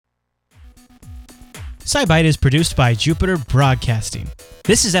SciByte is produced by Jupiter Broadcasting.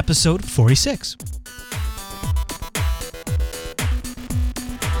 This is episode 46.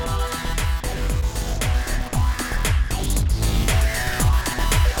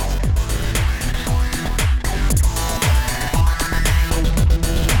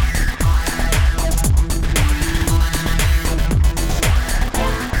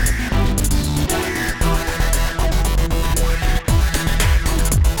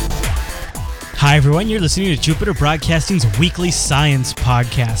 Hi everyone, you're listening to Jupiter Broadcasting's weekly science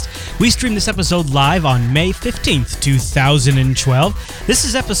podcast. We stream this episode live on May 15th, 2012. This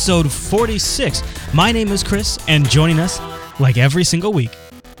is episode 46. My name is Chris, and joining us, like every single week,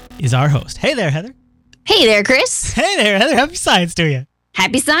 is our host. Hey there, Heather. Hey there, Chris. Hey there, Heather. Happy science to you.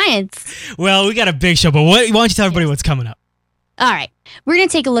 Happy science. Well, we got a big show, but why don't you tell everybody what's coming up? All right. We're going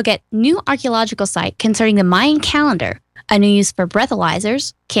to take a look at new archaeological site concerning the Mayan calendar, a new use for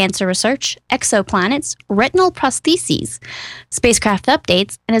breathalyzers, cancer research, exoplanets, retinal prostheses, spacecraft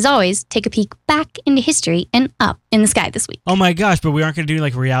updates, and as always, take a peek back into history and up in the sky this week. Oh my gosh, but we aren't going to do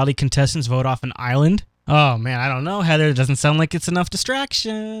like reality contestants vote off an island? Oh man, I don't know, Heather. It doesn't sound like it's enough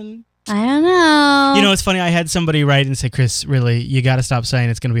distraction. I don't know. You know, it's funny. I had somebody write and say, Chris, really, you got to stop saying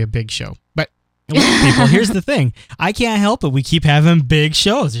it's going to be a big show. But people, here's the thing. I can't help it. We keep having big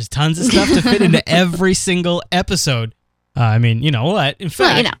shows. There's tons of stuff to fit into every single episode. I mean, you know what? In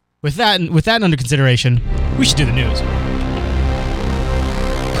fact, with that under consideration, we should do the news.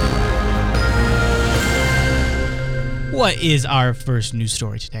 What is our first news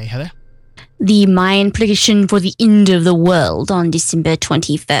story today, Heather? The Mayan prediction for the end of the world on December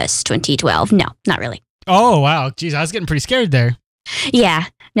 21st, 2012. No, not really. Oh, wow. Geez, I was getting pretty scared there. Yeah,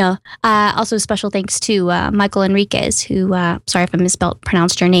 no. Also, special thanks to Michael Enriquez, who, sorry if I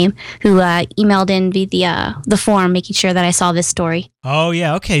pronounced your name, who emailed in via the forum, making sure that I saw this story. Oh,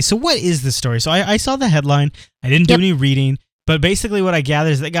 yeah. Okay, so what is the story? So I saw the headline. I didn't do any reading, but basically what I gather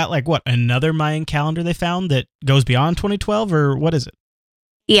is they got like, what, another Mayan calendar they found that goes beyond 2012, or what is it?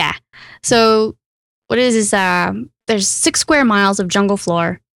 Yeah. So what it is there's 6 square miles of jungle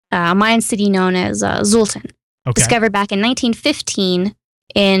floor, a Mayan city known as Zultan. Okay. Discovered back in 1915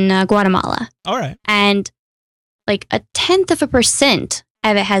 in Guatemala. All right. And like 0.1%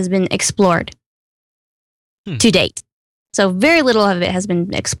 of it has been explored to date. So very little of it has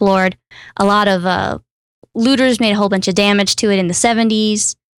been explored. A lot of looters made a whole bunch of damage to it in the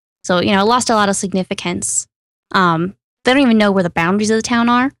 70s. So, it lost a lot of significance. They don't even know where the boundaries of the town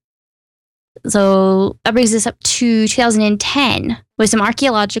are. So that brings us up to 2010 with some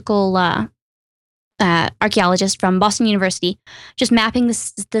archaeologist from Boston University just mapping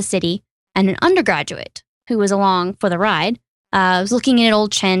the city, and an undergraduate who was along for the ride was looking in an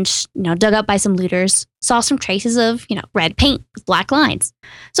old trench, dug up by some looters, saw some traces of, red paint with black lines.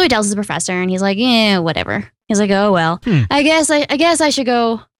 So he tells his professor, and he's like, yeah, whatever. He's like, oh, well, I guess I should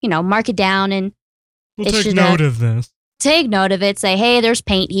go, mark it down, and we'll take note of this. Take note of it, say, hey, there's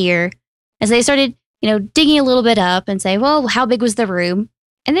paint here. As they started, digging a little bit up and say, well, how big was the room?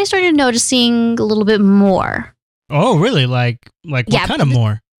 And they started noticing a little bit more. Oh, really? Like what kind of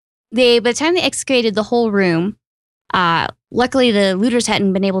more? By the time they excavated the whole room, luckily the looters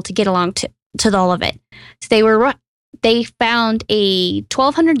hadn't been able to get along to all of it. So they found a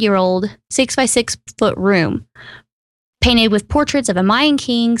 1,200-year-old 6x6 foot room painted with portraits of a Mayan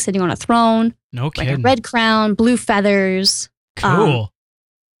king sitting on a throne. No kidding. Like a red crown, blue feathers. Cool.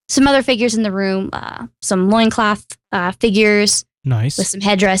 Some other figures in the room, some loincloth figures. Nice. With some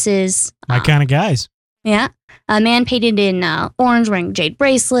headdresses. My kind of guys. Yeah. A man painted in orange wearing jade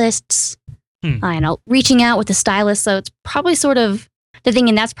bracelets. Reaching out with a stylus. So it's probably sort of the thing,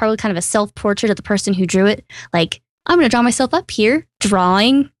 and that's probably kind of a self-portrait of the person who drew it. Like, I'm going to draw myself up here,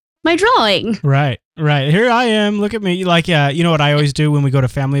 drawing my drawing. Right. Here I am. Look at me. Like, you know what I always do when we go to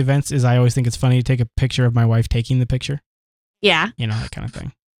family events is I always think it's funny to take a picture of my wife taking the picture. Yeah. That kind of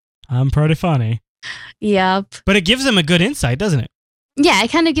thing. I'm pretty funny. Yep. But it gives them a good insight, doesn't it? Yeah,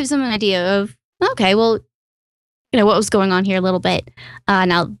 it kind of gives them an idea of, okay, well, what was going on here a little bit.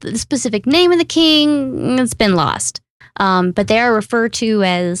 Now, the specific name of the king, it's been lost. But they are referred to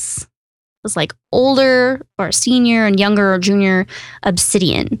as like older or senior and younger or junior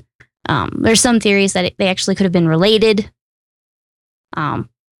obsidian. There's some theories that they actually could have been related.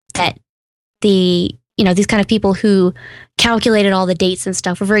 That these kind of people who calculated all the dates and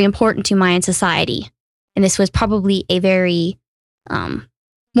stuff were very important to Mayan society. And this was probably a very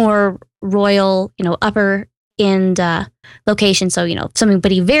more royal, upper end location. So,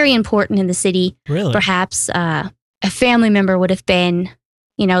 somebody very important in the city. Really? Perhaps a family member would have been,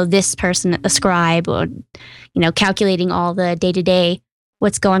 this person, a scribe, or, calculating all the day-to-day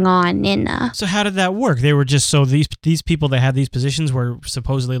what's going on in. So how did that work? They were just so these people that had these positions were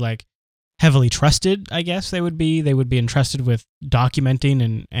supposedly like heavily trusted. I guess they would be entrusted with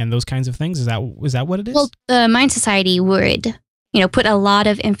documenting and those kinds of things. Is that what it is? Well, the Mayan society would put a lot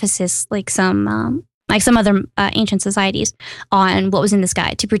of emphasis, like some other ancient societies, on what was in the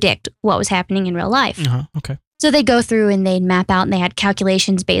sky to predict what was happening in real life. Okay. So they'd go through and they'd map out, and they had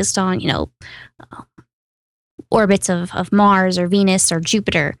calculations based on orbits of Mars or Venus or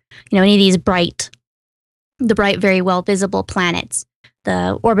Jupiter, any of these bright, very well visible planets,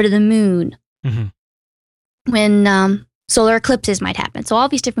 the orbit of the moon, when solar eclipses might happen. So all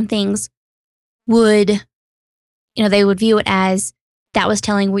these different things would, they would view it as that was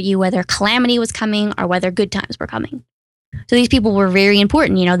telling you whether calamity was coming or whether good times were coming. So these people were very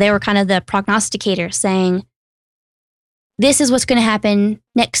important. They were kind of the prognosticators, saying, this is what's going to happen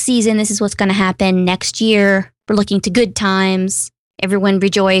next season. This is what's going to happen next year. We're looking to good times. Everyone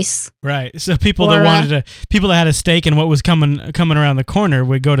rejoice. Right. So people that had a stake in what was coming around the corner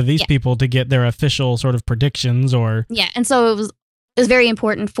would go to these people to get their official sort of predictions or. Yeah. And so it was very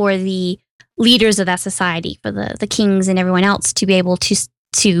important for the leaders of that society, for the kings and everyone else, to be able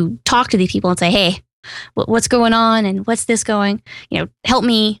to talk to these people and say, hey, what's going on and what's this going? Help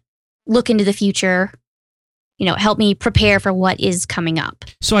me look into the future. Help me prepare for what is coming up.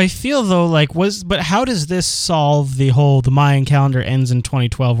 So I feel though, but how does this solve the Mayan calendar ends in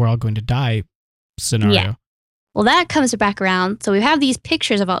 2012, we're all going to die scenario? Yeah. Well, that comes back around. So we have these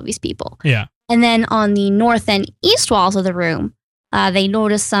pictures of all these people. Yeah. And then on the north and east walls of the room, they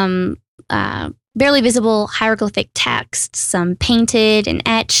notice some barely visible hieroglyphic text, some painted and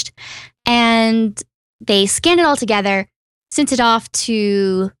etched, and they scanned it all together, sent it off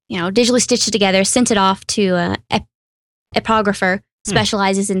to, digitally stitched it together, sent it off to an epigrapher,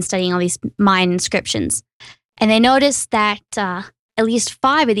 specializes in studying all these Mayan inscriptions. And they noticed that at least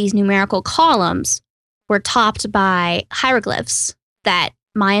 5 of these numerical columns were topped by hieroglyphs that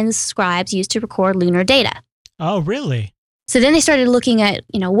Mayan scribes used to record lunar data. Oh, really? So then they started looking at,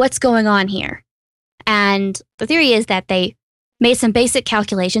 what's going on here. And the theory is that they made some basic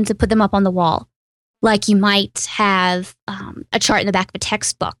calculations and put them up on the wall, like you might have a chart in the back of a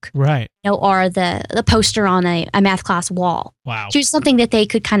textbook. Right. Or the poster on a math class wall. Wow. Just something that they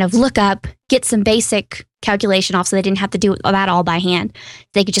could kind of look up, get some basic calculation off so they didn't have to do that all by hand.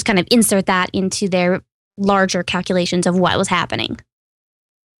 They could just kind of insert that into their larger calculations of what was happening.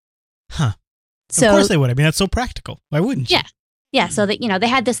 Huh. So, of course they would. I mean, that's so practical. Why wouldn't you? Yeah. Yeah. So that, they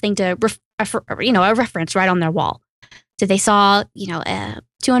had this thing to, a reference right on their wall. So they saw, a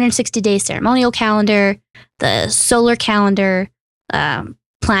 260-day ceremonial calendar, the solar calendar,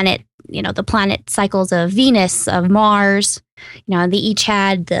 planet, the planet cycles of Venus, of Mars. They each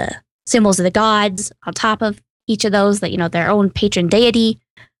had the symbols of the gods on top of each of those, that, their own patron deity.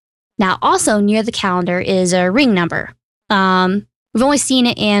 Now, also near the calendar is a ring number. We've only seen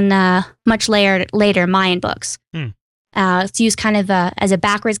it in much later Mayan books. It's used kind of as a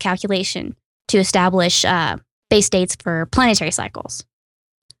backwards calculation to establish base dates for planetary cycles.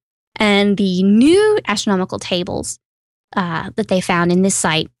 And the new astronomical tables that they found in this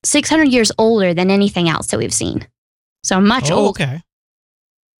site, 600 years older than anything else that we've seen. So much older. Okay.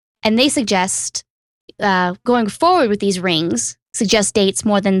 And they suggest going forward with these rings, suggest dates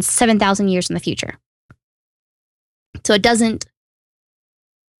more than 7,000 years in the future. So it doesn't,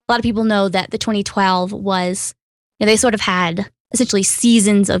 a lot of people know that the 2012 was, they sort of had essentially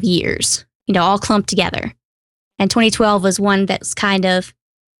seasons of years, all clumped together. And 2012 was one that's kind of,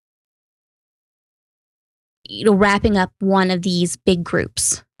 wrapping up one of these big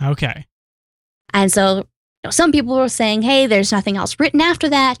groups. Okay. And so some people were saying, hey, there's nothing else written after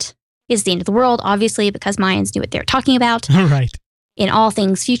that. It's the end of the world, obviously, because Mayans knew what they were talking about. Right. In all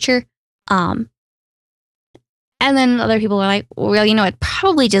things future. And then other people were like, well, it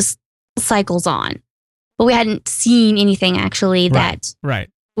probably just cycles on. But we hadn't seen anything actually that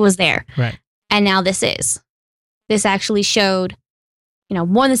was there. Right. And now this is. This actually showed,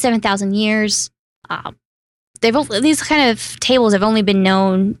 more than 7,000 years. These kind of tables have only been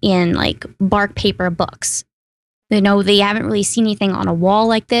known in like bark paper books. They haven't really seen anything on a wall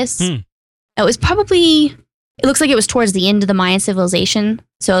like this. It looks like it was towards the end of the Mayan civilization.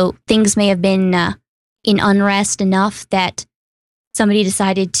 So things may have been in unrest enough that somebody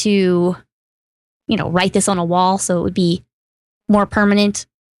decided to, write this on a wall so it would be more permanent,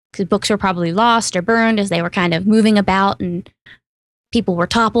 because books were probably lost or burned as they were kind of moving about and people were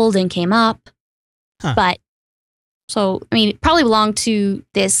toppled and came up. Huh. But so, it probably belonged to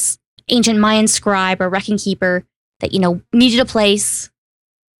this ancient Mayan scribe or record keeper that, needed a place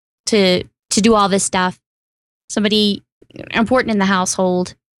to do all this stuff. Somebody important in the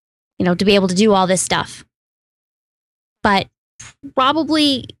household, to be able to do all this stuff. But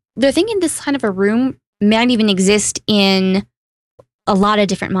probably they're thinking this kind of a room might even exist in a lot of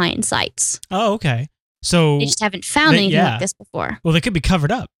different Mayan sites. Oh, okay. So they just haven't found anything like this before. Well, they could be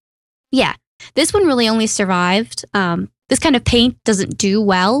covered up. Yeah. This one really only survived. This kind of paint doesn't do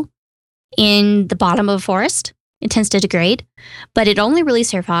well in the bottom of a forest. It tends to degrade. But it only really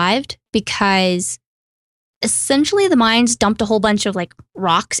survived because essentially the Mayans dumped a whole bunch of like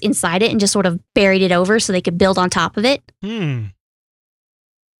rocks inside it and just sort of buried it over so they could build on top of it.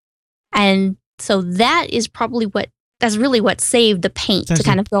 And so that is probably that's really what saved the paint to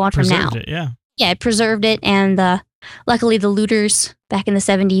kind of go on from now. Yeah, it preserved it. And luckily the looters back in the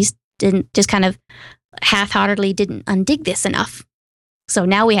 70s didn't just kind of half-heartedly didn't undig this enough. So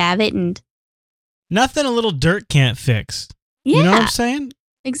now we have it, and nothing a little dirt can't fix. Yeah. You know what I'm saying?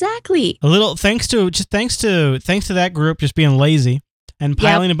 Exactly. A little thanks to that group just being lazy and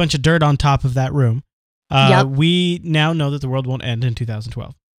piling a bunch of dirt on top of that room. We now know that the world won't end in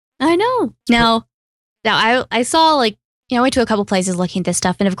 2012. I know. Now I saw I went to a couple places looking at this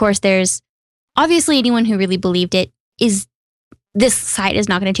stuff, and of course there's obviously anyone who really believed it is this site is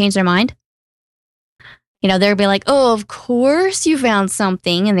not going to change their mind. They'll be like, "Oh, of course you found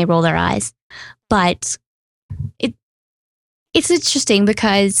something," and they roll their eyes. But it's interesting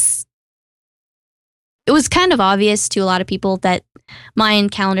because it was kind of obvious to a lot of people that Mayan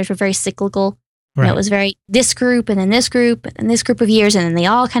calendars were very cyclical. Right. It was very this group and then this group and then this group of years, and then they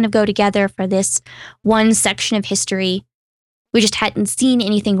all kind of go together for this one section of history. We just hadn't seen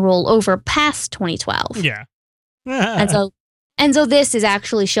anything roll over past 2012. Yeah. and so this is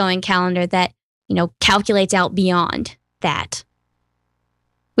actually showing calendar that, calculates out beyond that.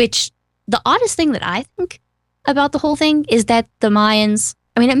 Which the oddest thing that I think about the whole thing is that the Mayans,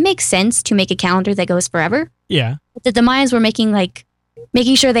 it makes sense to make a calendar that goes forever. Yeah. But that the Mayans were making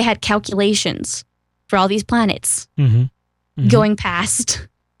sure they had calculations for all these planets going past,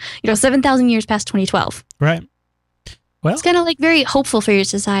 7,000 years past 2012. Right. Well, it's kind of very hopeful for your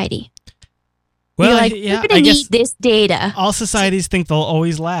society. Well, you're going to need this data. All societies think they'll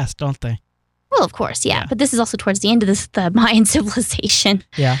always last, don't they? Well, of course, yeah. But this is also towards the end of the Mayan civilization.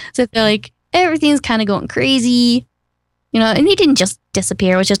 Yeah. So they're everything's kind of going crazy, and they didn't just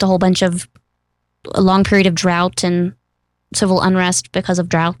disappear. It was just a long period of drought and civil unrest because of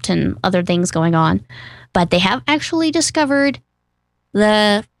drought and other things going on. But they have actually discovered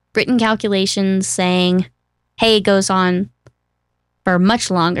the written calculations saying, hey, it goes on for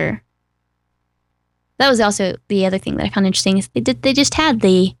much longer. That was also the other thing that I found interesting is they just had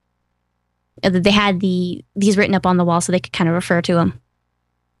these written up on the wall so they could kind of refer to them.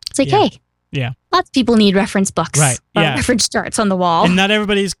 It's hey, lots of people need reference books, right? Reference charts on the wall, and not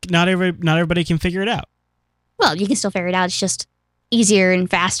everybody can figure it out. Well, you can still figure it out. It's just easier and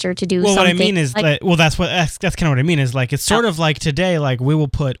faster to do. Well, something. What I mean is, that's kind of what I mean is it's sort of like today, we'll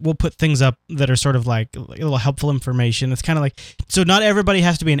put things up that are sort of a little helpful information. It's kind of so not everybody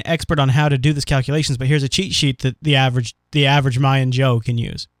has to be an expert on how to do this calculations, but here's a cheat sheet that the average Mayan Joe can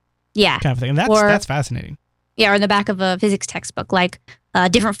use. Yeah, kind of thing. And that's fascinating. Yeah, or in the back of a physics textbook,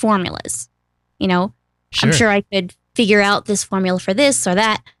 different formulas. Sure. I'm sure I could figure out this formula for this or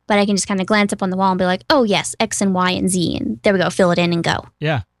that, but I can just kind of glance up on the wall and be like, oh, yes, X and Y and Z, and there we go, fill it in and go.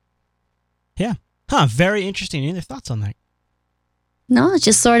 Yeah. Yeah. Huh, very interesting. Any other thoughts on that? No, it's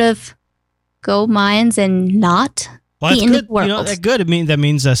just sort of go Mayans and not well, be in the world. That's good. That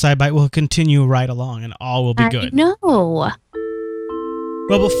means SciByte will continue right along and all will be good. No. Well,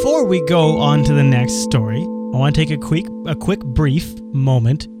 before we go on to the next story, I want to take a quick brief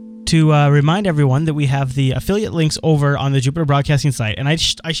moment to remind everyone that we have the affiliate links over on the Jupiter Broadcasting site. And I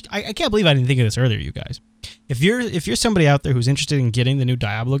can't believe I didn't think of this earlier, you guys. If you're somebody out there who's interested in getting the new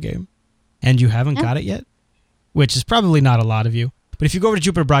Diablo game and you haven't got it yet, which is probably not a lot of you, but if you go over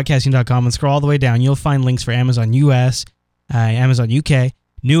to jupiterbroadcasting.com and scroll all the way down, you'll find links for Amazon US, Amazon UK,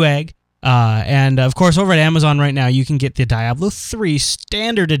 Newegg, and of course over at Amazon right now you can get the Diablo 3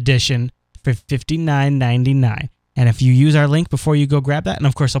 Standard Edition for $59.99. And if you use our link before you go grab that, and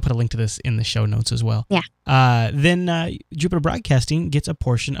of course I'll put a link to this in the show notes as well. Yeah. Then Jupiter Broadcasting gets a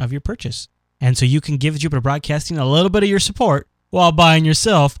portion of your purchase, and so you can give Jupiter Broadcasting a little bit of your support while buying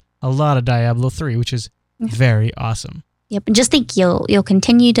yourself a lot of Diablo 3, which is very awesome. Yep, and just think you'll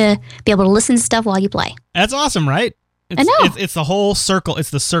continue to be able to listen to stuff while you play. That's awesome, right? I know. It's the whole circle. It's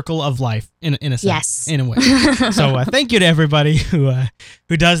the circle of life in a sense. Yes. In a way. So thank you to everybody who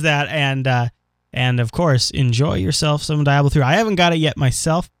does that, and of course enjoy yourself some Diablo 3. I haven't got it yet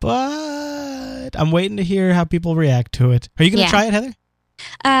myself, but I'm waiting to hear how people react to it. Are you going to try it, Heather?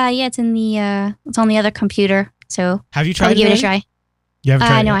 Yeah, it's on the other computer. So have you I'll tried give it a already? try. You haven't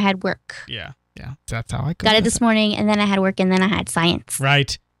tried No, it? I had work. Yeah. That's how I go. Got it this morning, and then I had work, and then I had science.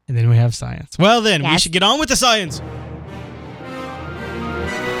 Right. And then we have science. Well, then, we Yes. should get on with the science.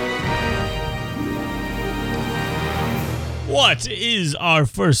 What is our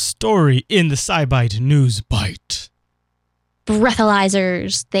first story in the SciByte News Bite?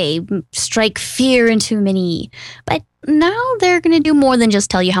 Breathalyzers, they strike fear into many. But now they're going to do more than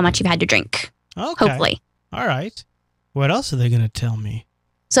just tell you how much you've had to drink. Okay. Hopefully. All right. What else are they going to tell me?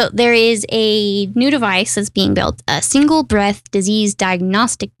 So there is a new device that's being built, a single breath disease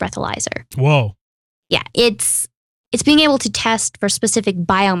diagnostic breathalyzer. Whoa. Yeah, it's being able to test for specific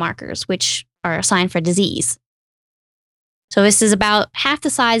biomarkers, which are a sign for disease. So this is about half the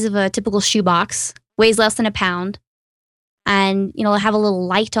size of a typical shoebox, weighs less than a pound, and it'll have a little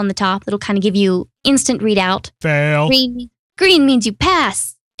light on the top that'll kind of give you instant readout. Fail. Green means you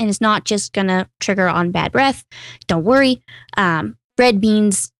pass, and it's not just gonna trigger on bad breath. Don't worry. Red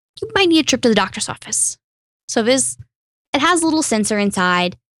means you might need a trip to the doctor's office. So it has a little sensor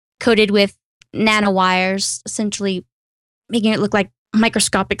inside, coated with nanowires, essentially making it look like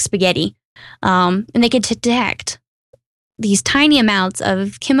microscopic spaghetti. And they can detect these tiny amounts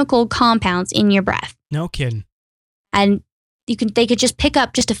of chemical compounds in your breath. No kidding. And they could just pick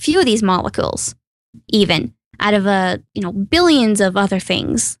up just a few of these molecules, even out of billions of other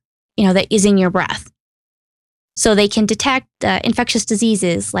things, that is in your breath. So they can detect infectious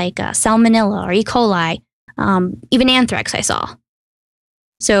diseases like salmonella or E. coli, even anthrax I saw.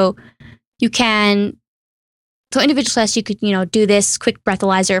 So individual tests, you could, do this quick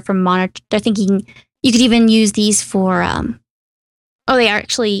breathalyzer for monitor. They're thinking you could even use these for, they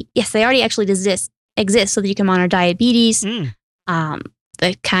already exist so that you can monitor diabetes.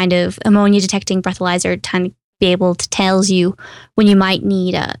 The kind of ammonia detecting breathalyzer kind of be able to tells you when you might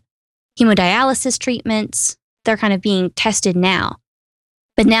need hemodialysis treatments. They're kind of being tested now.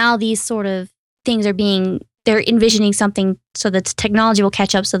 But now these sort of things they're envisioning something so that technology will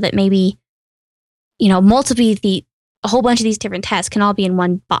catch up so that maybe, a whole bunch of these different tests can all be in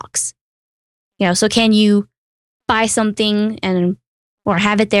one box. So can you buy something or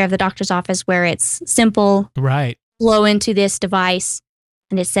have it there at the doctor's office where it's simple, right? Blow into this device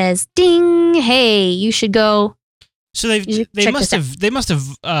and it says, ding, hey, you should go. So they must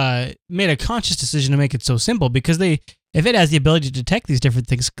have made a conscious decision to make it so simple because if it has the ability to detect these different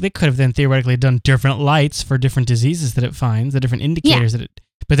things, they could have then theoretically done different lights for different diseases that it finds, the different indicators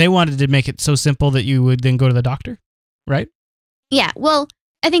but they wanted to make it so simple that you would then go to the doctor, right? Yeah, well,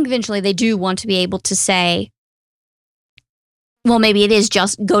 I think eventually they do want to be able to say, well, maybe it is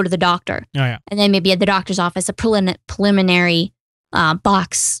just go to the doctor. Oh, yeah. And then maybe at the doctor's office, a preliminary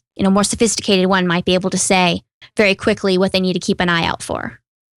box, more sophisticated one might be able to say very quickly what they need to keep an eye out for.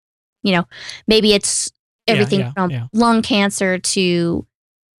 Maybe it's everything from lung cancer to,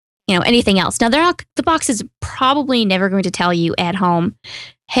 anything else. Now, the box is probably never going to tell you at home,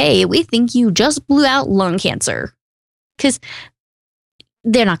 hey, we think you just blew out lung cancer. Because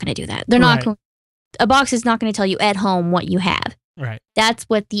they're not going to do that. They're not going. A box is not going to tell you at home what you have. Right. That's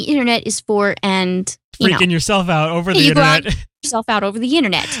what the internet is for, and freaking yourself out over the internet. Go yourself out over the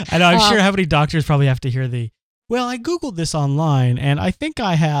internet. I know. I'm sure how many doctors probably have to hear well, I Googled this online, and I think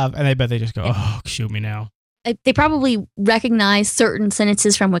I have, and I bet they just go, oh, shoot me now. They probably recognize certain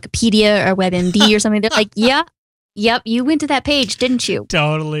sentences from Wikipedia or WebMD or something. They're like, yep, you went to that page, didn't you?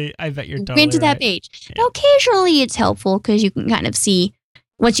 Totally. I bet you're totally went to that right. page. Yeah. Now, occasionally it's helpful because you can kind of see,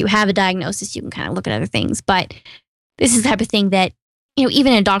 once you have a diagnosis, you can kind of look at other things. But this is the type of thing that,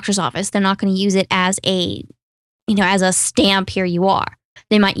 even in a doctor's office, they're not going to use it as as a stamp, here you are.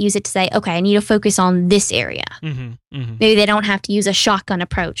 They might use it to say, okay, I need to focus on this area. Mm-hmm, mm-hmm. Maybe they don't have to use a shotgun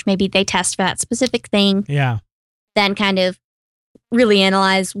approach. Maybe they test for that specific thing. Yeah. Then kind of really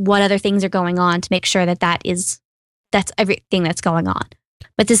analyze what other things are going on to make sure that's everything that's going on.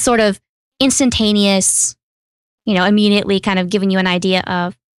 But this sort of instantaneous, immediately kind of giving you an idea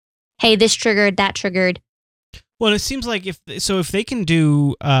of, hey, this triggered, that triggered. Well, it seems like if they can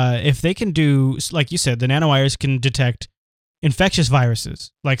do, like you said, the nanowires can detect infectious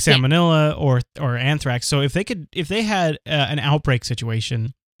viruses like salmonella or anthrax. So if they had an outbreak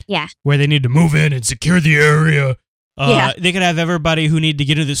situation, where they need to move in and secure the area, they could have everybody who need to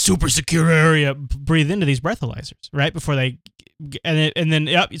get into the super secure area breathe into these breathalyzers right before they, and then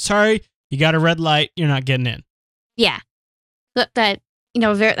sorry, you got a red light, you're not getting in. Yeah, that that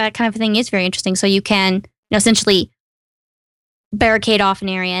kind of thing is very interesting. So you can essentially barricade off an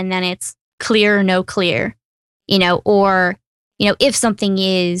area and then it's clear or no clear, or if something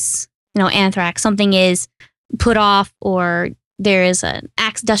is anthrax, something is put off, or there is an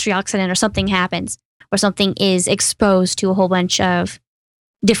industrial accident or something happens, or something is exposed to a whole bunch of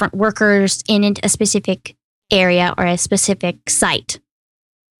different workers in a specific area or a specific site.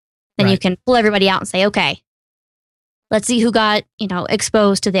 Then you can pull everybody out and say, okay, let's see who got,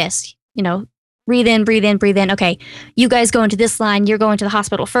 exposed to this. Breathe in, breathe in, breathe in. Okay, you guys go into this line. You're going to the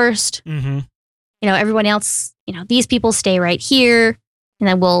hospital first. Mm-hmm. Everyone else, these people stay right here. And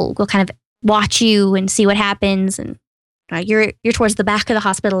then we'll kind of watch you and see what happens. And you're towards the back of the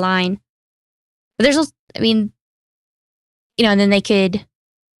hospital line. But there's, and then they could,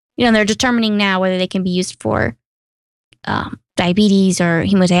 they're determining now whether they can be used for diabetes or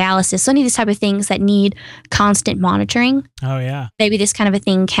hemodialysis. So any of these type of things that need constant monitoring. Oh, yeah. Maybe this kind of a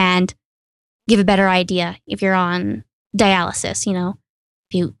thing can give a better idea if you're on dialysis.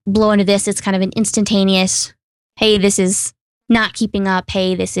 If you blow into this, it's kind of an instantaneous, hey, this is not keeping up.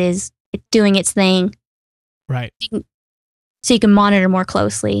 Hey, it's doing its thing. Right. So you can monitor more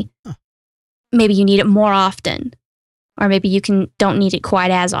closely. Huh. Maybe you need it more often. Or maybe you don't need it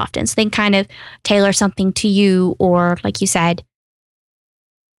quite as often. So they can kind of tailor something to you, or like you said.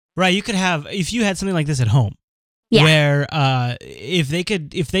 Right. You could have, if you had something like this at home, where if they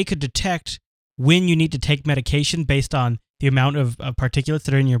could detect when you need to take medication based on the amount of particulates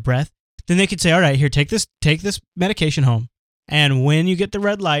that are in your breath, then they could say, all right, here, take this medication home. And when you get the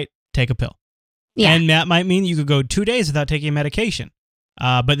red light, take a pill. Yeah. And that might mean you could go 2 days without taking a medication.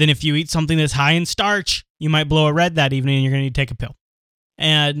 But then if you eat something that's high in starch, you might blow a red that evening and you're going to need to take a pill.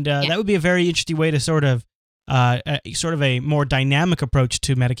 And that would be a very interesting way to sort of a more dynamic approach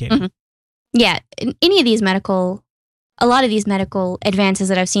to medicating. Mm-hmm. Yeah. A lot of these medical advances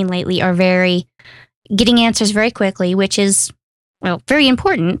that I've seen lately are getting answers very quickly, which is, very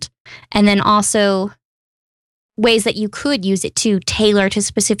important. And then also ways that you could use it to tailor to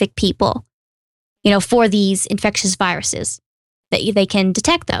specific people, for these infectious viruses, that they can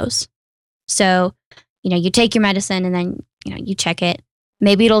detect those. So, you take your medicine and then, you check it.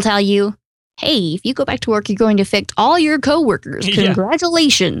 Maybe it'll tell you, hey, if you go back to work, you're going to affect all your coworkers.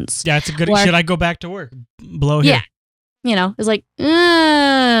 Congratulations. Yeah, it's a good, should I go back to work? Blow here. Yeah. It's like,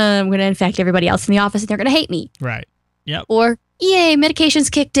 I'm going to infect everybody else in the office and they're going to hate me. Right. Yep. Or, yay, medication's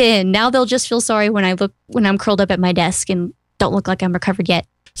kicked in. Now they'll just feel sorry when I'm curled up at my desk and don't look like I'm recovered yet.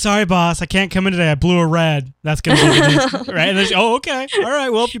 Sorry, boss, I can't come in today. I blew a red. That's going to be the right? And okay. All right,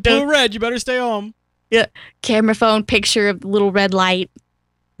 well, if you blew a red, you better stay home. Yeah. Camera phone picture of the little red light.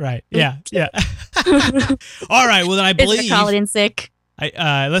 Right. Yeah. Yeah. All right. Well, then I believe. Call it in sick.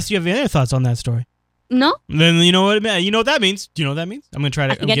 Unless you have any other thoughts on that story. No. Then you know what you know what that means. Do you know what that means? I'm going to try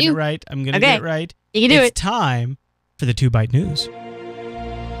to. I'm getting it right. I'm going to get it right. You can do it. It's time for the 2Byte News.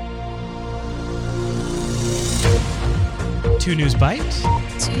 2 News Bites. 2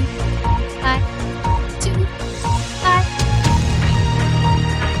 Byte. 2 Byte.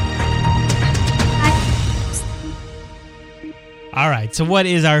 All right. So what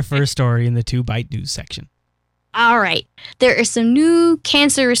is our first story in the 2Byte News section? All right. There is some new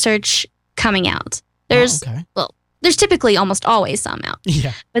cancer research coming out. There's typically almost always some out.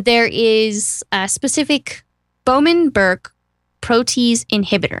 Yeah. But there is a specific Bowman-Burke protease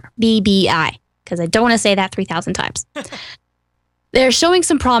inhibitor, BBI, because I don't want to say that 3,000 times. They're showing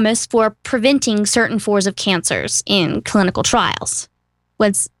some promise for preventing certain forms of cancers in clinical trials.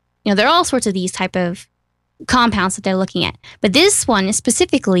 There are all sorts of these type of compounds that they're looking at. But this one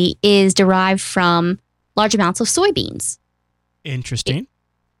specifically is derived from large amounts of soybeans. Interesting.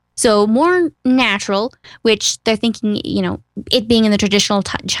 So more natural, which they're thinking, it being in the traditional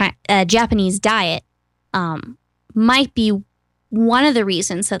Japanese diet might be one of the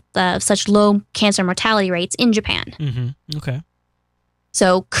reasons that such low cancer mortality rates in Japan. Mm-hmm. Okay.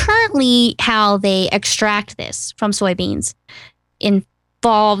 So currently how they extract this from soybeans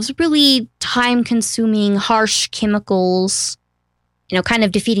involves really time-consuming, harsh chemicals, kind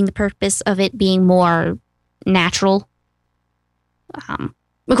of defeating the purpose of it being more natural.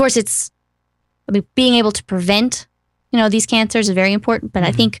 Of course, being able to prevent, these cancers is very important, but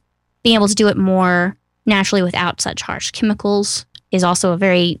I think being able to do it more naturally without such harsh chemicals is also a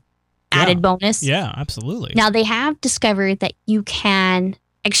very added bonus. Yeah, absolutely. Now, they have discovered that you can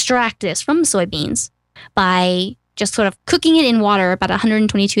extract this from soybeans by just sort of cooking it in water about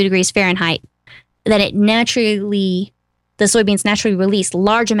 122 degrees Fahrenheit, that the soybeans naturally release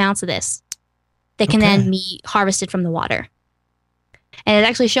large amounts of this that can then be harvested from the water. And it's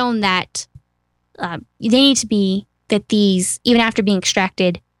actually shown that they need to be, that these, even after being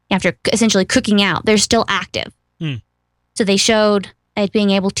extracted, after essentially cooking out, they're still active. So they showed it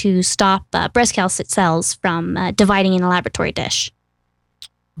being able to stop breast cancer cells from dividing in a laboratory dish.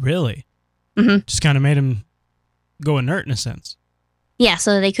 Really? Mm-hmm. Just kind of made them go inert in a sense. Yeah,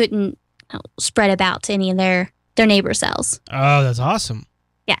 so they couldn't spread about to any of their neighbor cells. Oh, that's awesome.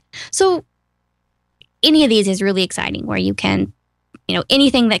 Yeah. So any of these is really exciting, where you can,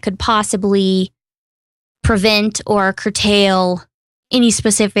 anything that could possibly prevent or curtail any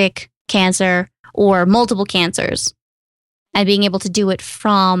specific cancer or multiple cancers, and being able to do it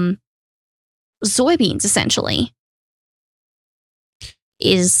from soybeans essentially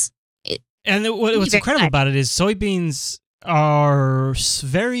is. And what's incredible about it is soybeans are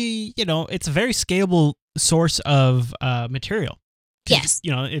very, it's a very scalable source of material. Yes.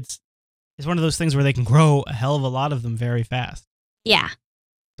 It's one of those things where they can grow a hell of a lot of them very fast. Yeah.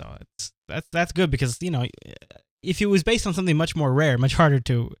 So that's good, because, if it was based on something much more rare, much harder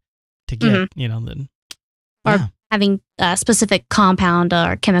to get, then. Or having a specific compound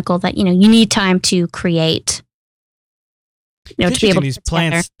or chemical that, you need time to create. To be able these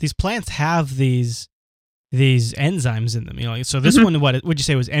plants have these enzymes in them, so this one, what would you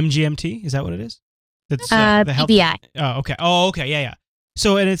say was MGMT? Is that what it is? That's the health. BBI. Oh, okay. Yeah.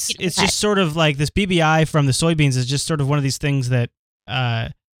 So, and it's just sort of like this BBI from the soybeans is just sort of one of these things that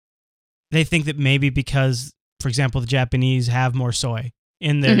they think that maybe because, for example, the Japanese have more soy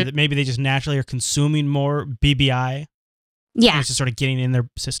in there, that maybe they just naturally are consuming more BBI. Yeah. And it's just sort of getting in their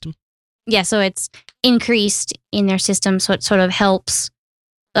system. Yeah, so it's increased in their system, so it sort of helps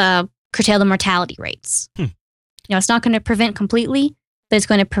curtail the mortality rates. It's not going to prevent completely, but it's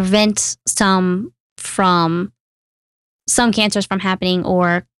going to prevent some cancers from happening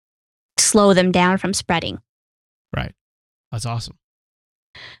or slow them down from spreading. Right. That's awesome.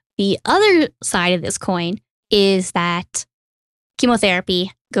 The other side of this coin is that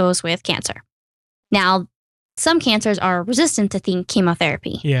chemotherapy goes with cancer. Now, some cancers are resistant to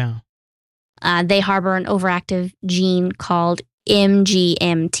chemotherapy. Yeah. They harbor an overactive gene called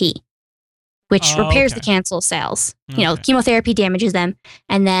MGMT, which repairs the cancer cells. Chemotherapy damages them,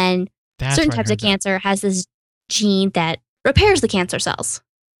 and then certain types of cancer has this gene that repairs the cancer cells.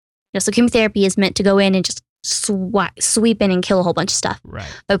 So chemotherapy is meant to go in and just sweep in and kill a whole bunch of stuff.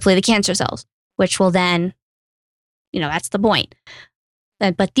 Right. Hopefully the cancer cells, which will then, that's the point.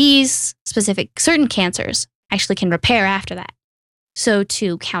 But these specific certain cancers actually can repair after that. So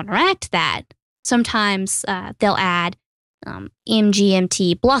to counteract that, sometimes they'll add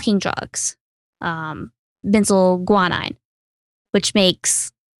MGMT blocking drugs, benzoyl which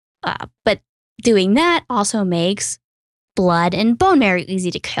makes, but doing that also makes blood and bone marrow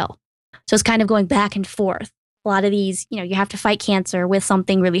easy to kill. So it's kind of going back and forth. A lot of these, you have to fight cancer with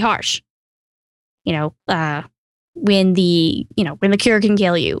something really harsh. When the cure can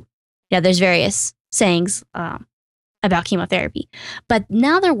kill you. There's various sayings about chemotherapy. But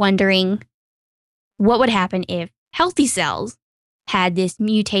now they're wondering what would happen if healthy cells had this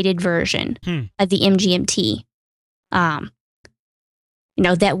mutated version of the MGMT,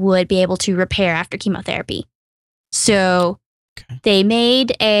 that would be able to repair after chemotherapy. So they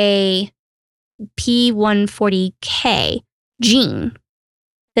made a P140K gene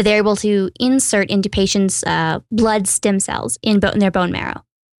that they're able to insert into patients' blood stem cells in their bone marrow.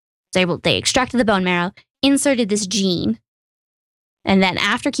 So they extracted the bone marrow, inserted this gene, and then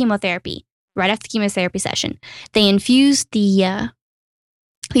after chemotherapy, right after the chemotherapy session, they infused these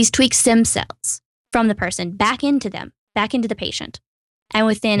tweaked stem cells from the person back into the patient. And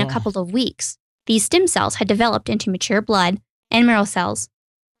within a couple of weeks, these stem cells had developed into mature blood and marrow cells,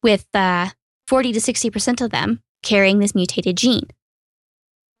 with 40 to 60% of them carrying this mutated gene,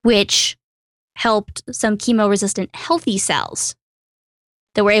 which helped some chemo-resistant healthy cells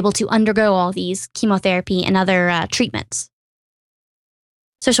that were able to undergo all these chemotherapy and other treatments.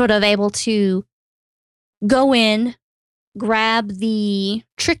 So sort of able to go in, grab the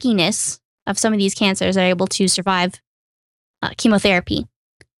trickiness of some of these cancers that are able to survive chemotherapy,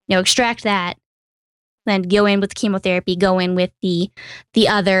 extract that, then go in with the chemotherapy, go in with the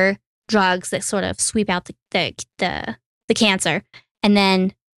other drugs that sort of sweep out the cancer, and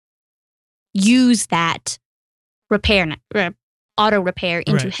then use that auto repair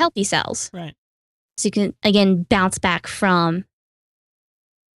into healthy cells. Right. So you can, again, bounce back from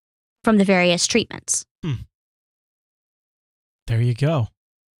the various treatments. There you go.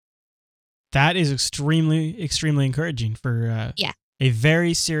 That is extremely, extremely encouraging for a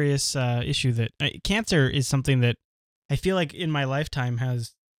very serious issue that cancer is something that I feel like in my lifetime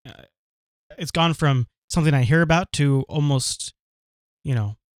has it's gone from something I hear about to almost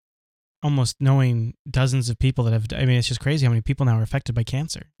knowing dozens of people that have. I mean, it's just crazy how many people now are affected by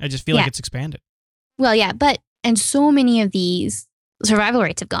cancer. I just feel like it's expanded. Well, yeah, and so many of these survival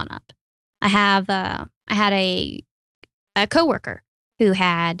rates have gone up. I had a coworker who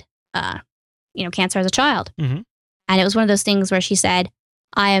had cancer as a child, and it was one of those things where she said,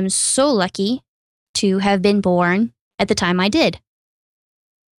 I am so lucky to have been born at the time I did.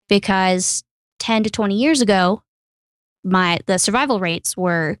 Because 10 to 20 years ago, the survival rates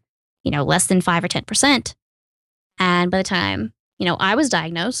were, less than 5 or 10%. And by the time, I was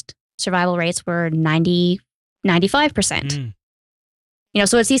diagnosed, survival rates were 90, 95%.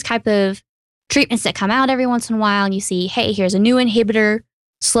 So it's these type of treatments that come out every once in a while, and you see, hey, here's a new inhibitor,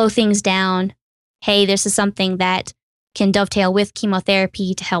 slow things down. Hey, this is something that can dovetail with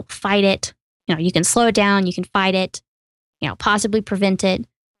chemotherapy to help fight it. You can slow it down, you can fight it, possibly prevent it.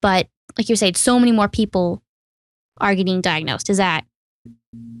 But like you said, so many more people are getting diagnosed. Is that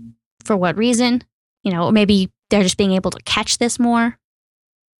for what reason? Maybe they're just being able to catch this more.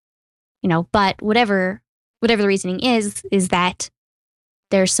 But whatever the reasoning is that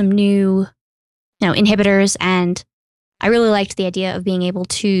there's some new, inhibitors, and I really liked the idea of being able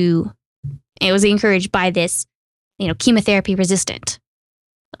to. It was encouraged by this, chemotherapy resistant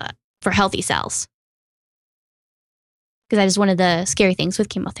for healthy cells. Because that is one of the scary things with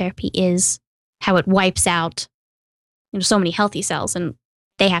chemotherapy is how it wipes out, so many healthy cells, and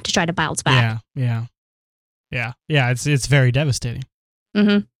they have to try to bounce back. Yeah. It's very devastating.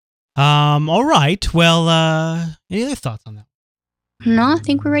 Mm-hmm. All right. Well, any other thoughts on that? No, I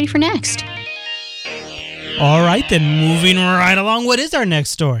think we're ready for next. All right, then moving right along. What is our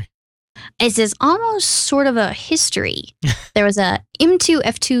next story? It says almost sort of a history. There was a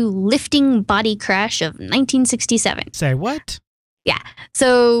M2F2 lifting body crash of 1967. Say what? Yeah.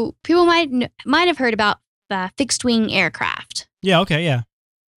 So people might have heard about fixed wing aircraft. Yeah. Okay. Yeah.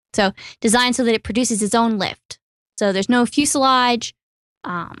 So designed so that it produces its own lift. So there's no fuselage.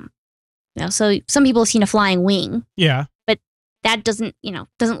 So some people have seen a flying wing. Yeah. But that doesn't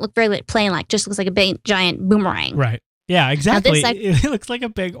look very plane-like. Just looks like a big giant boomerang. Right. Yeah, exactly. It looks like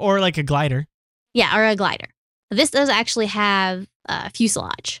or like a glider. Yeah, or a glider. This does actually have a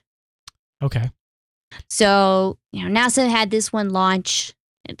fuselage. Okay. So, NASA had this one launch.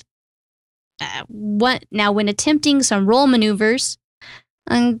 When attempting some roll maneuvers,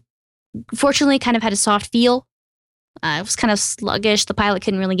 unfortunately kind of had a soft feel. It was kind of sluggish. The pilot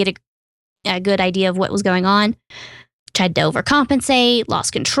couldn't really get a good idea of what was going on. Tried to overcompensate,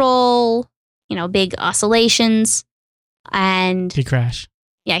 lost control, big oscillations. And he crashed.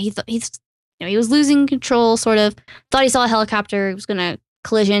 Yeah, he was losing control, sort of. Thought he saw a helicopter. He was going to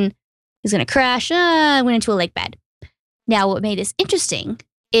collision. He was going to crash. Went into a lake bed. Now, what made this interesting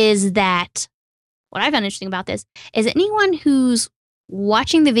is that what I found interesting about this is that anyone who's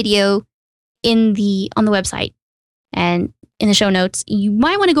watching the video on the website and in the show notes, you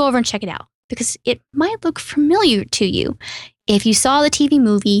might want to go over and check it out because it might look familiar to you if you saw the TV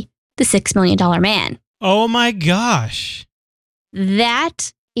movie The $6 Million Man. Oh my gosh.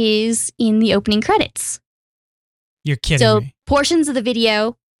 That is in the opening credits. You're kidding me. So portions of the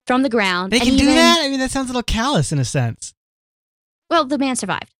video from the ground. They can do that? I mean, that sounds a little callous in a sense. Well, the man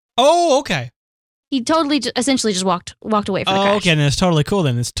survived. Oh, okay. He totally, essentially just walked away from the crash. Okay, then it's totally cool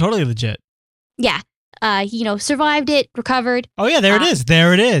then. It's totally legit. Yeah. He, survived it, recovered. Oh, yeah, there it is.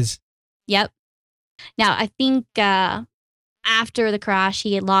 There it is. Yep. Now, I think after the crash,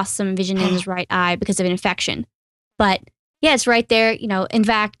 he had lost some vision in his right eye because of an infection. But, yeah, it's right there. In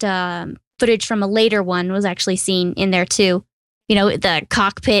fact, footage from a later one was actually seen in there, too. The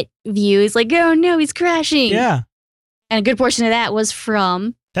cockpit view is like, oh, no, he's crashing. Yeah. And a good portion of that was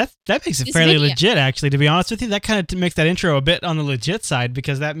from... That makes it fairly legit, actually, to be honest with you. That kind of makes that intro a bit on the legit side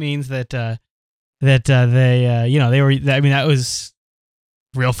because that means that that was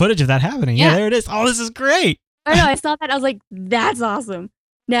real footage of that happening. Yeah, there it is. Oh, this is great. I know. I saw that. I was like, that's awesome.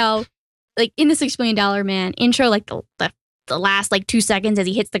 Now, like in the $6 Million Man intro, like the last 2 seconds as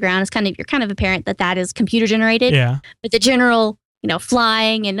he hits the ground, you're kind of apparent that is computer generated. Yeah. But the general,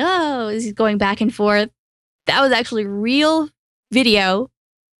 flying and he's going back and forth. That was actually real video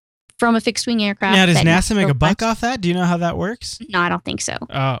from a fixed wing aircraft. Now, does NASA make a buck off that? Do you know how that works? No, I don't think so.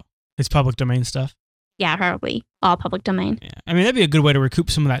 Oh, it's public domain stuff. Yeah, probably all public domain. Yeah. I mean, that'd be a good way to recoup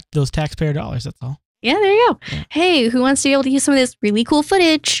some of those taxpayer dollars. That's all. Yeah, there you go. Yeah. Hey, who wants to be able to use some of this really cool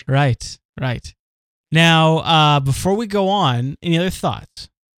footage? Right. Now, before we go on, any other thoughts?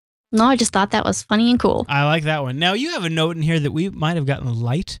 No, I just thought that was funny and cool. I like that one. Now, you have a note in here that we might have gotten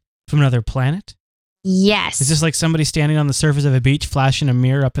light from another planet. Yes. Is this like somebody standing on the surface of a beach flashing a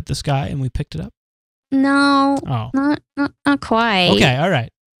mirror up at the sky and we picked it up? No. Oh. Not quite. Okay, all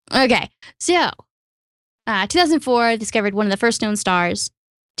right. Okay, so 2004 discovered one of the first known stars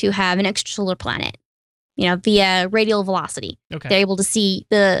to have an extrasolar planet, via radial velocity. Okay. They're able to see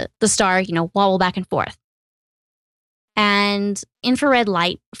the star, wobble back and forth. And infrared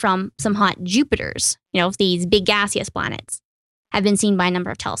light from some hot Jupiters, these big gaseous planets, have been seen by a number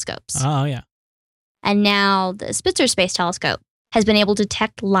of telescopes. Oh, yeah. And now the Spitzer Space Telescope has been able to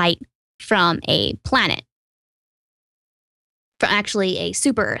detect light from a planet, from actually a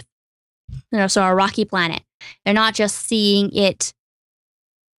super Earth, so a rocky planet. They're not just seeing it,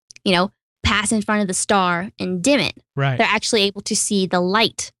 pass in front of the star and dim it. Right. They're actually able to see the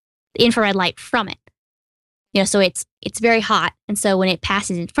light, the infrared light from it. So it's very hot, and so when it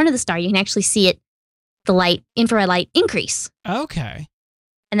passes in front of the star, you can actually see it, the infrared light increase. Okay.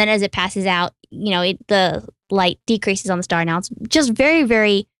 And then as it passes out, the light decreases on the star. Now it's just very,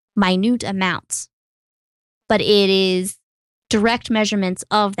 very minute amounts, but it is direct measurements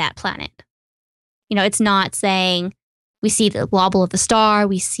of that planet. It's not saying we see the wobble of the star,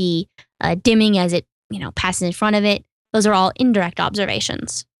 we see dimming as it, passes in front of it. Those are all indirect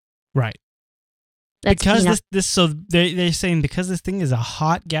observations. Right. Because so they're saying because this thing is a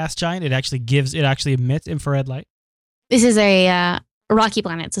hot gas giant, it actually emits infrared light. This is a rocky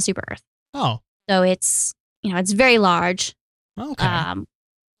planet. It's a super Earth. Oh. So it's very large. Okay.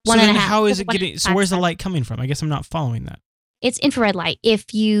 One and a half. How is it getting? So where's the light coming from? I guess I'm not following that. It's infrared light.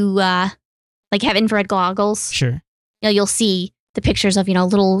 If you have infrared goggles, sure, you'll see the pictures of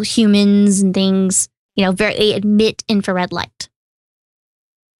little humans and things. They emit infrared light.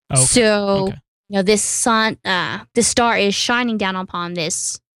 Okay. So this star is shining down upon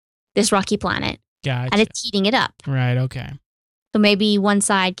this rocky planet, gotcha, and it's heating it up. Right. Okay. So maybe one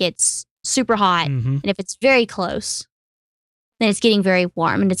side gets super hot, and if it's very close, then it's getting very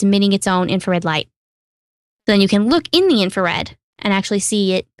warm and it's emitting its own infrared light. So then you can look in the infrared and actually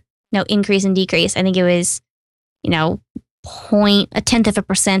see it, increase and decrease. I think it was,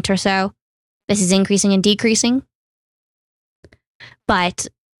 0.1% or so. This is increasing and decreasing, but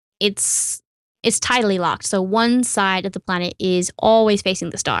it's tidally locked. So one side of the planet is always facing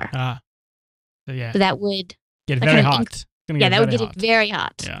the star. So yeah. So that would get very hot. That would get it very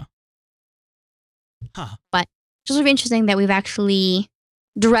hot. Yeah. Huh. But it's sort of interesting that we've actually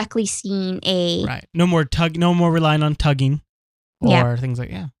directly seen a... Right. No more relying on tugging or things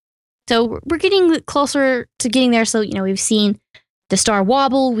like that. So we're getting closer to getting there. So, we've seen the star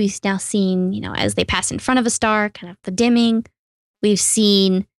wobble. We've now seen, as they pass in front of a star, kind of the dimming. We've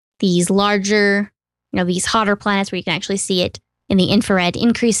seen these larger, these hotter planets where you can actually see it in the infrared,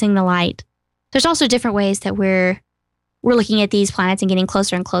 increasing the light. There's also different ways that we're looking at these planets and getting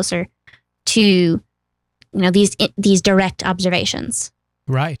closer and closer to, these direct observations.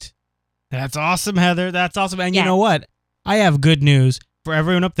 Right. That's awesome, Heather. That's awesome. And you know what? I have good news for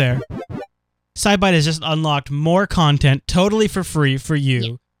everyone up there. SciByte has just unlocked more content totally for free for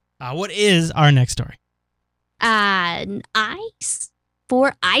you. Yeah. What is our next story? For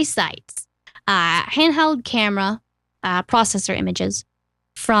EyeSight, handheld camera processor images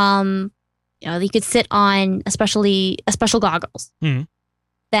from, you could sit on a special goggles. Mm.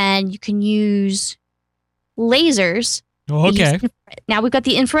 Then you can use lasers. Oh, okay. Now we've got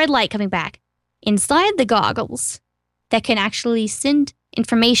the infrared light coming back inside the goggles that can actually send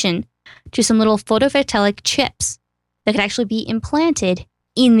information to some little photovoltaic chips that could actually be implanted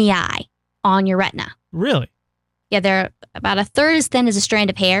in the eye on your retina. Really? Yeah, they're about a third as thin as a strand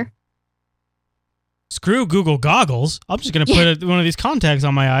of hair. Screw Google goggles. I'm just going to put one of these contacts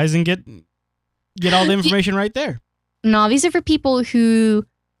on my eyes and get all the information right there. No, these are for people who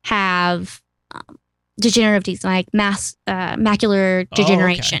have degenerative disease, like macular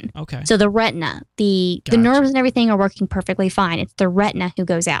degeneration. Oh, okay. So the retina, the nerves and everything are working perfectly fine. It's the retina who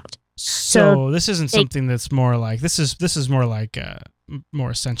goes out. So this isn't something that's more like this is more like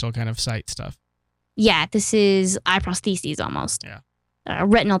more essential kind of sight stuff. Yeah, this is eye prostheses almost. Yeah.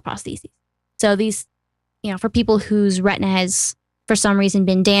 Retinal prostheses. So these, for people whose retina has for some reason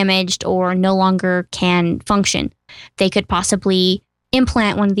been damaged or no longer can function, they could possibly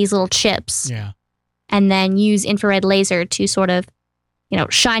implant one of these little chips. Yeah. And then use infrared laser to sort of,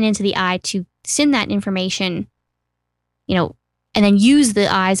 shine into the eye to send that information, and then use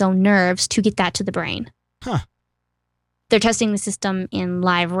the eye's own nerves to get that to the brain. Huh. They're testing the system in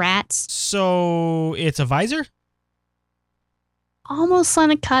live rats. So it's a visor? Almost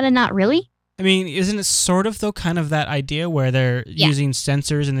Sonicata, not really. I mean, isn't it sort of, though, kind of that idea where they're using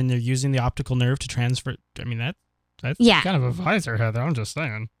sensors and then they're using the optical nerve to transfer? I mean, that's kind of a visor, Heather. I'm just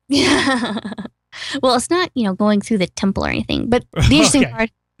saying. Well, it's not, going through the temple or anything. But the interesting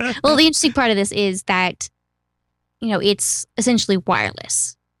the interesting part of this is that, it's essentially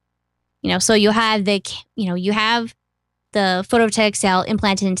wireless. So you have the photovoltaic cell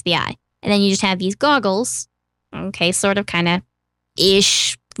implanted into the eye, and then you just have these goggles. Okay, sort of, kind of,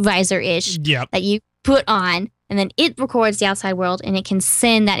 visor-ish that you put on, and then it records the outside world, and it can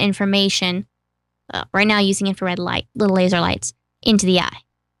send that information. Right now, using infrared light, little laser lights, into the eye.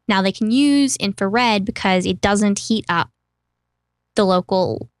 Now they can use infrared because it doesn't heat up the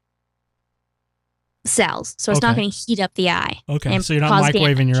local cells. So it's not going to heat up the eye. Okay, so you're not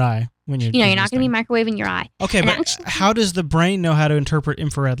microwaving your eye when you're you're not going to be microwaving your eye. Okay, and but actually, how does the brain know how to interpret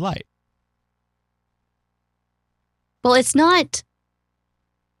infrared light? Well, it's not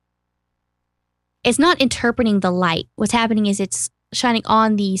interpreting the light. What's happening is it's shining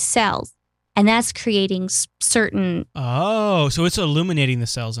on these cells, and that's creating certain... Oh, so it's illuminating the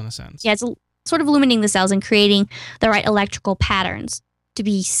cells in a sense. Yeah, it's sort of illuminating the cells and creating the right electrical patterns to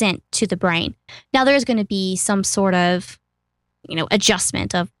be sent to the brain. Now, there's going to be some sort of,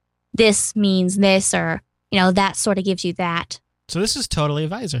 adjustment of this means this, or, that sort of gives you that. So this is totally a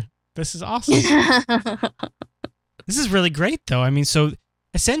visor. This is awesome. This is really great, though. I mean, so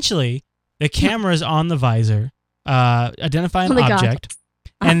essentially, the camera is on the visor, identify an object,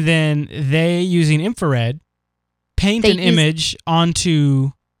 and then they, using infrared, paint an image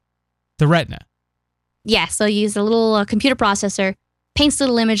onto the retina. Yeah, so you use a little computer processor, paints a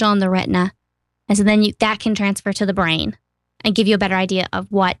little image on the retina, and so then that can transfer to the brain and give you a better idea of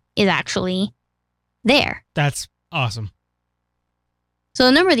what is actually there. That's awesome. So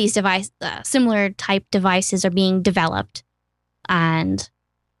a number of these similar type devices are being developed, and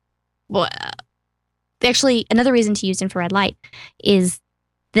actually another reason to use infrared light is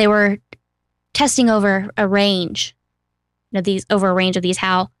they were testing over a range, of these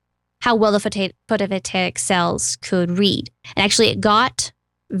how well the photovoltaic cells could read, and actually it got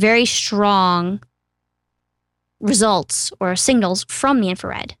very strong results or signals from the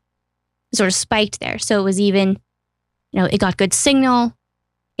infrared. It sort of spiked there, so it was even, it got good signal.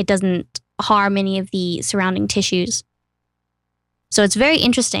 It doesn't harm any of the surrounding tissues. So it's very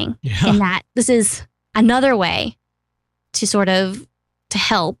interesting in that this is another way to sort of to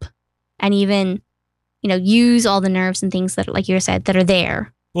help and even, use all the nerves and things that, like you said, that are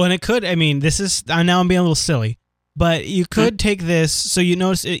there. Well, and it could, I'm being a little silly, but you could take this, so you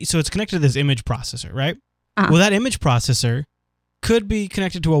notice, so it's connected to this image processor, right? Well, that image processor could be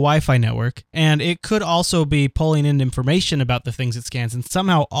connected to a Wi-Fi network, and it could also be pulling in information about the things it scans and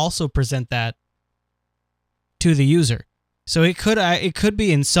somehow also present that to the user. So it could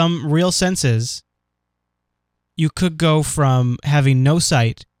be, in some real senses, you could go from having no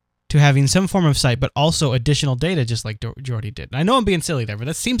sight to having some form of sight, but also additional data, just like Jordy did. And I know I'm being silly there, but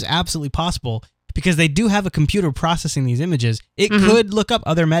that seems absolutely possible because they do have a computer processing these images. It could look up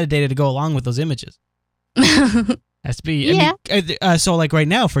other metadata to go along with those images. Has to be. So like right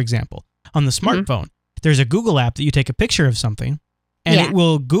now, for example, on the smartphone, there's a Google app that you take a picture of something, and it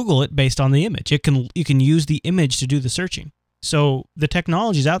will Google it based on the image. You can use the image to do the searching. So the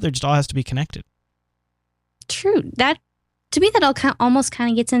technology's out there, just all has to be connected. True. That, to me, that almost kind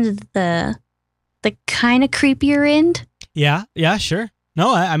of gets into the kind of creepier end. Yeah. Sure.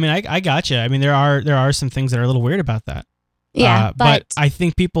 No, I gotcha. There are some things that are a little weird about that. Yeah, but I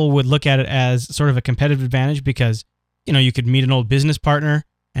think people would look at it as sort of a competitive advantage because, you could meet an old business partner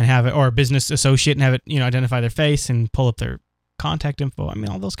and have it, or a business associate and have it, identify their face and pull up their contact info.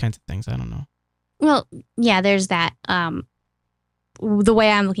 All those kinds of things. I don't know. Well, yeah, there's that. The way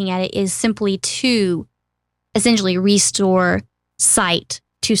I'm looking at it is simply to essentially restore sight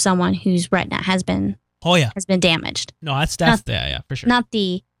to someone whose retina has been damaged. No, that's for sure. Not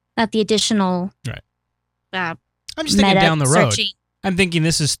the additional. Right. I'm just thinking down the road. Searching. I'm thinking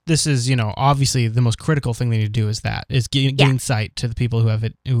this is obviously the most critical thing they need to do is getting sight to the people who have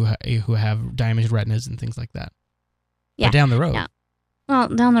it who have damaged retinas and things like that. Yeah. But down the road. Yeah. Well,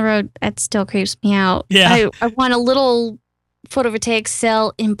 down the road, that still creeps me out. Yeah. I want a little photovoltaic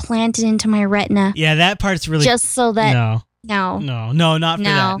cell implanted into my retina. Yeah, that part's really just so that No, not for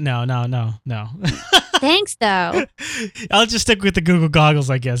that. No. Thanks, though. I'll just stick with the Google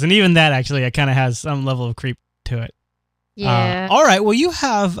goggles, I guess, and even that actually, it kind of has some level of creep to it. Yeah. All right. Well, you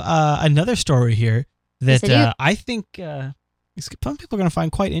have another story here that I think some people are going to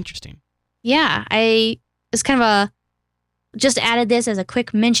find quite interesting. Yeah, it's kind of just added this as a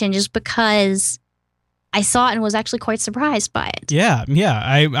quick mention just because I saw it and was actually quite surprised by it. Yeah.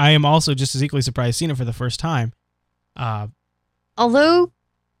 I am also just as equally surprised seeing it for the first time. Although,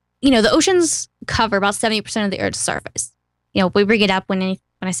 the oceans cover about 70% of the Earth's surface. We bring it up when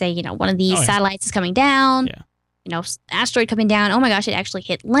I say, one of these satellites is coming down. Yeah. Asteroid coming down. Oh my gosh, it actually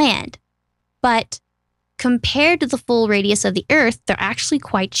hit land. But compared to the full radius of the Earth, they're actually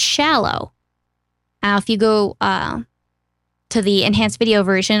quite shallow. If you go to the enhanced video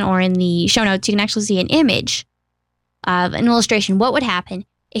version or in the show notes, you can actually see an image of an illustration. What would happen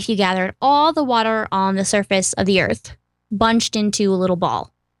if you gathered all the water on the surface of the Earth, bunched into a little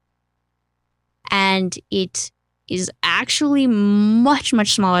ball, and it is actually much,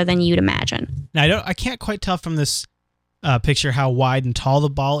 much smaller than you'd imagine. Now, I can't quite tell from this picture how wide and tall the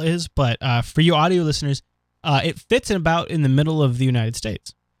ball is, but for you audio listeners, it fits in the middle of the United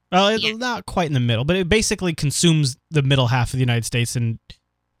States. Well, it's not quite in the middle, but it basically consumes the middle half of the United States and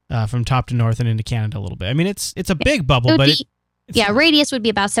from top to north and into Canada a little bit. I mean, it's a big bubble, but radius would be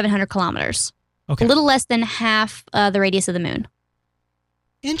about 700 kilometers. Okay. A little less than half the radius of the moon.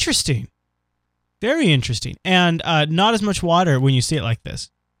 Interesting. Very interesting. And not as much water when you see it like this.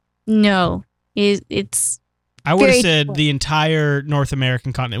 No. It's I would have said the entire North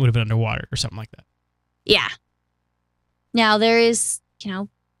American continent would have been underwater or something like that. Yeah. Now there is,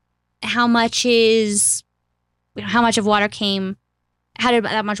 how much of water came, how did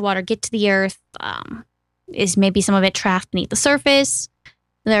that much water get to the Earth? Is maybe some of it trapped beneath the surface?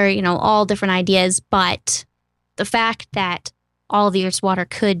 There are, all different ideas, but the fact that all of the Earth's water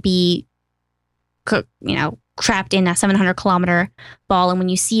could be, trapped in a 700-kilometer ball, and when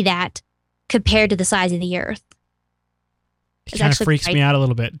you see that compared to the size of the Earth, it kind of freaks me out a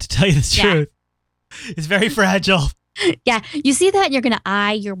little bit, to tell you the truth. It's very fragile. Yeah, you see that, and you're going to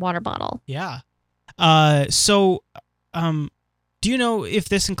eye your water bottle. Yeah. So, do you know if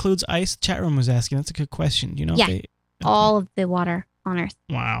this includes ice? The chat room was asking. That's a good question. Do you know? Yeah, all of the water on Earth.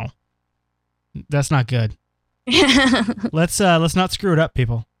 Wow, that's not good. Let's not screw it up,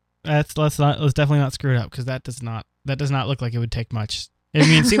 people. Let's definitely not screw it up, because that does not look like it would take much. I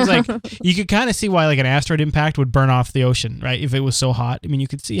mean, it seems like you could kind of see why like an asteroid impact would burn off the ocean, right? If it was so hot. I mean, you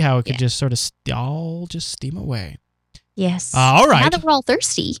could see how it could just sort of all just steam away. Yes. All right. Now that we're all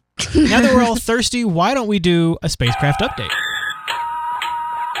thirsty. Why don't we do a spacecraft update?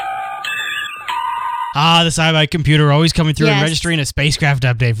 The SciByte computer always coming through and registering a spacecraft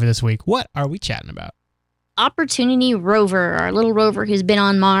update for this week. What are we chatting about? Opportunity rover, our little rover who's been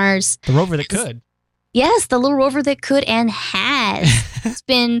on Mars. The rover that could. Yes, the little rover that could and has. It's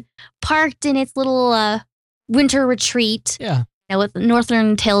been parked in its little winter retreat. Yeah. With the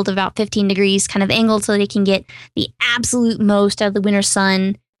northern tilt of about 15 degrees, kind of angled so that it can get the absolute most out of the winter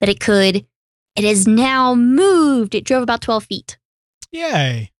sun that it could. It has now moved. It drove about 12 feet.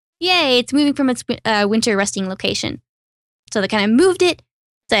 Yay. Yay, it's moving from its winter resting location. So they kind of moved it,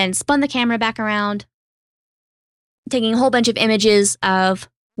 then spun the camera back around, taking a whole bunch of images of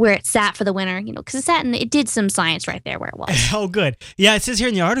where it sat for the winter, because it did some science right there where it was. Oh, good. Yeah, it says here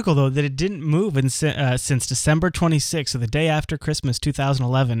in the article, though, that it didn't move since December 26th, so the day after Christmas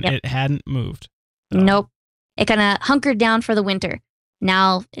 2011. Yep. It hadn't moved. Oh. Nope. It kind of hunkered down for the winter.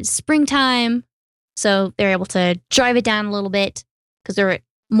 Now it's springtime, so they're able to drive it down a little bit because there are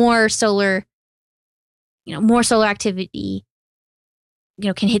more solar activity,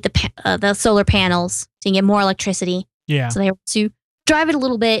 can hit the solar panels to get more electricity. Yeah. So they're able to drive it a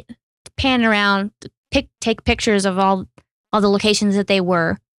little bit, pan around, take pictures of all the locations that they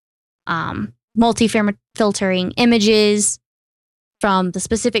were, multi-filtering images from the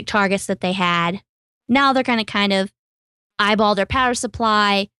specific targets that they had. Now they're going to kind of eyeball their power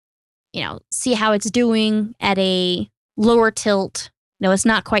supply, see how it's doing at a lower tilt. It's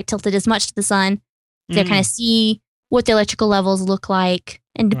not quite tilted as much to the sun. So they kind of see what the electrical levels look like.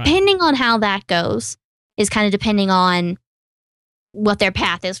 And depending on how that goes is kind of depending on what their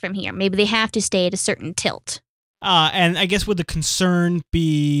path is from here. Maybe they have to stay at a certain tilt. And I guess would the concern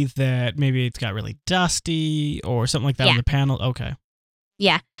be that maybe it's got really dusty or something like that on the panel? Okay.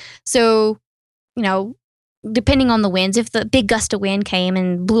 Yeah. So, depending on the winds, if the big gust of wind came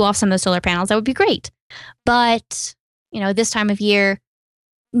and blew off some of the solar panels, that would be great. But, this time of year,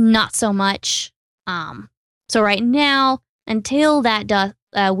 not so much. So right now, until that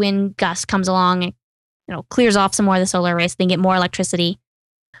wind gust comes along, clears off some more of the solar arrays, they get more electricity.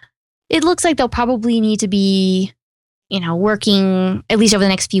 It looks like they'll probably need to be, working at least over the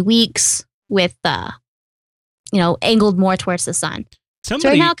next few weeks with, angled more towards the sun. So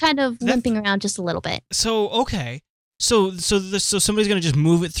right now, kind of limping around just a little bit. So okay, so somebody's gonna just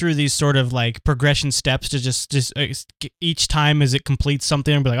move it through these sort of like progression steps to just each time as it completes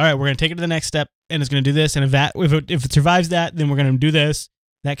something, and be like, all right, we're gonna take it to the next step, and it's gonna do this, and if it survives that, then we're gonna do this,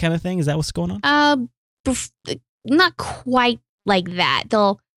 that kind of thing. Is that what's going on? Not quite like that.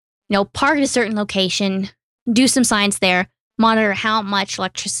 They'll, park at a certain location, do some science there, monitor how much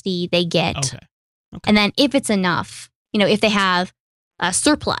electricity they get. Okay. And then if it's enough, if they have a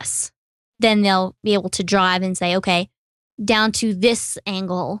surplus, then they'll be able to drive and say, okay, down to this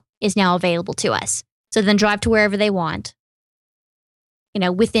angle is now available to us. So then drive to wherever they want,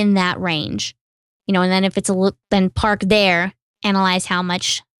 within that range, and then if it's then park there, analyze how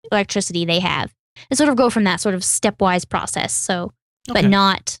much electricity they have, and sort of go from that sort of stepwise process. So, but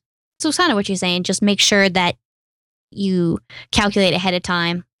not, so it's kind of what you're saying, just make sure that you calculate ahead of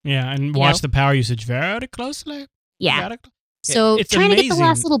time. Yeah, and watch the power usage very closely. Yeah. So it's trying to get the amazing.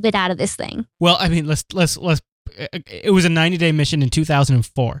 last little bit out of this thing. Well, I mean, let's. It was a 90-day mission in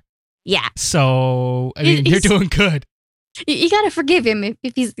 2004. Yeah. So I mean, you're doing good. You got to forgive him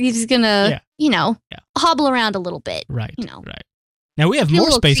if he's gonna, hobble around a little bit. Right. Right. Now we have more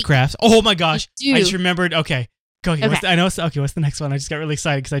spacecrafts. Oh my gosh! I just remembered. Okay. Okay. What's the next one? I just got really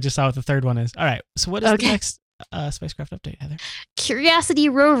excited because I just saw what the third one is. All right. So what is the next spacecraft update, Heather? Curiosity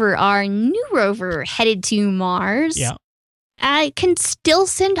rover, our new rover headed to Mars. Yeah. Can still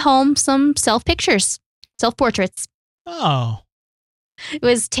send home some self-portraits. Oh. It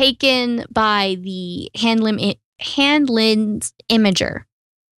was taken by the hand lens imager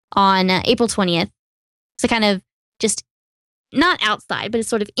on April 20th. So kind of just not outside, but it's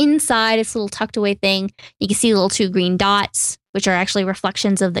sort of inside. It's a little tucked away thing. You can see little 2 green dots, which are actually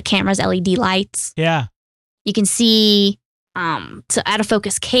reflections of the camera's LED lights. Yeah. You can see so out of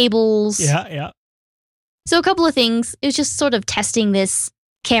focus cables. Yeah. So a couple of things. It was just sort of testing this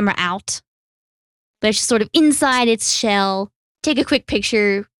camera out. But it's just sort of inside its shell. Take a quick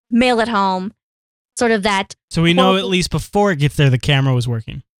picture, mail it home. Sort of that. So we know at least before it gets there, the camera was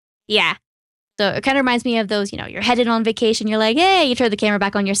working. Yeah. So it kind of reminds me of those, you're headed on vacation. You're like, hey, you turn the camera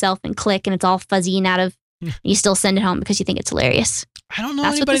back on yourself and click, and it's all fuzzy and out of. You still send it home because you think it's hilarious. I don't know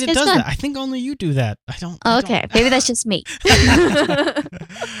anybody that does that. I think only you do that. I don't. Okay, maybe that's just me.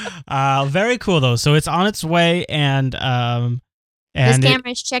 Very cool though. So it's on its way, and this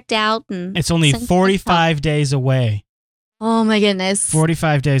camera is checked out, and it's only 45 days away. Oh my goodness!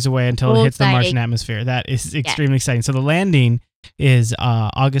 45 days away until it hits the Martian atmosphere. That is extremely exciting. So the landing is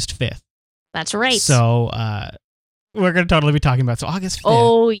August 5th. That's right. So we're going to totally be talking about August 5th.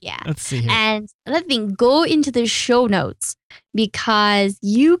 Oh, yeah. Let's see here. And another thing, go into the show notes because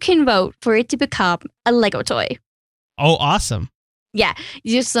you can vote for it to become a Lego toy. Oh, awesome. Yeah.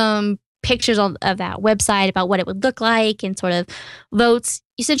 Just some pictures of that website about what it would look like and sort of votes.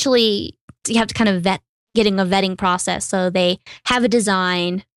 Essentially, you have to kind of getting a vetting process. So they have a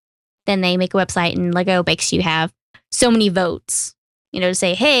design, then they make a website, and Lego makes you have so many votes, to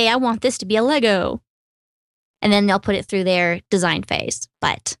say, hey, I want this to be a Lego. And then they'll put it through their design phase.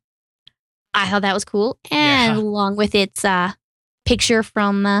 But I thought that was cool. And along with its picture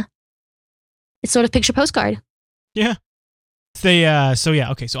from, it's sort of picture postcard. Yeah. Okay.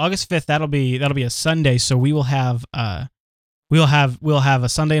 So August 5th, that'll be a Sunday. So we will have, we'll have a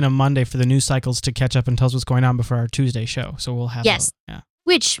Sunday and a Monday for the news cycles to catch up and tell us what's going on before our Tuesday show. So we'll have,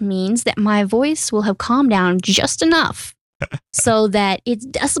 which means that my voice will have calmed down just enough so that its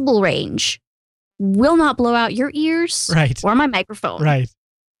decibel range will not blow out your ears or my microphone. Right.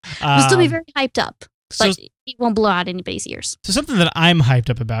 It'll still be very hyped up, but it won't blow out anybody's ears. So something that I'm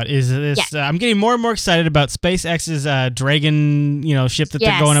hyped up about is this. I'm getting more and more excited about SpaceX's Dragon, ship that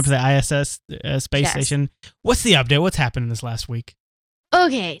they're going up to the ISS space station. What's the update? What's happened in this last week?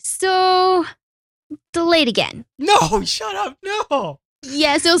 Okay, so delayed again. No, shut up. No.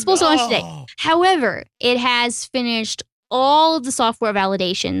 Yes, it was supposed to launch today. However, it has finished all of the software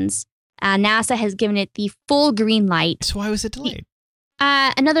validations. NASA has given it the full green light. So why was it delayed?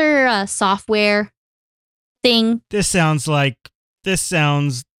 Another software thing. This sounds like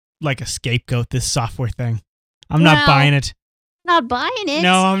a scapegoat, this software thing. I'm not buying it. Not buying it?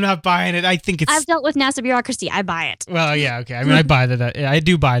 No, I'm not buying it. I think I've dealt with NASA bureaucracy. I buy it. Well, yeah, okay. I mean, I buy that. I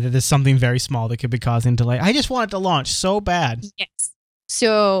do buy that there's something very small that could be causing delay. I just want it to launch so bad. Yes.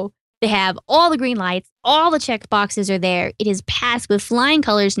 So they have all the green lights. All the check boxes are there. It is passed with flying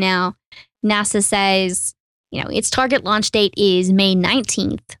colors now. NASA says, its target launch date is May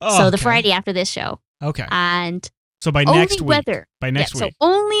 19th. So the Friday after this show. Okay. And so by next week. So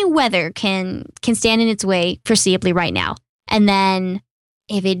only weather can stand in its way foreseeably right now. And then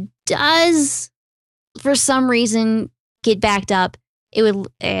if it does, for some reason, get backed up, it would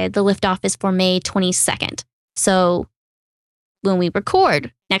the liftoff is for May 22nd. So when we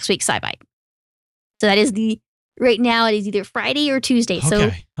record next week's SciByte. So that is right now it is either Friday or Tuesday.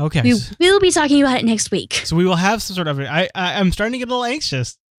 So we will be talking about it next week. So we will have some sort of, I'm starting to get a little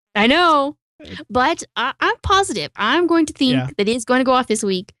anxious. I know, but I'm positive. I'm going to think that it's going to go off this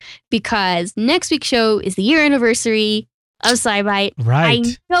week because next week's show is the year anniversary of SciByte. Right.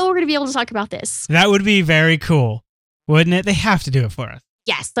 I know we're going to be able to talk about this. That would be very cool, wouldn't it? They have to do it for us.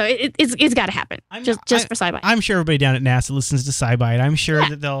 Yes, so it's got to happen. Just for SciByte. I'm sure everybody down at NASA listens to SciByte. I'm sure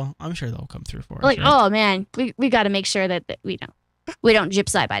that they'll come through for us. Like, oh man, we got to make sure that we don't jip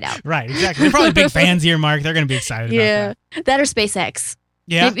SciByte out. Right, exactly. They're probably big fans here, Mark. They're going to be excited about that. That or SpaceX.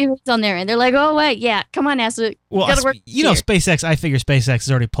 Yeah. Maybe it's on there and they're like, oh wait, yeah, come on NASA. Well, SpaceX, I figure SpaceX is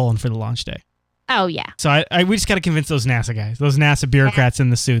already pulling for the launch day. Oh, yeah. So we just got to convince those NASA guys, those NASA bureaucrats in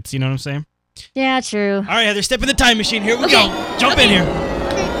the suits. You know what I'm saying? Yeah, true. All right, Heather, step in the time machine. Here we go. Jump in here.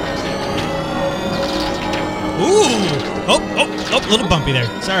 Ooh. Oh, a little bumpy there.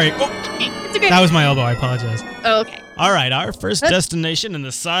 Sorry. Oh, it's okay. that was my elbow. I apologize. Oh, okay. All right, our first destination in the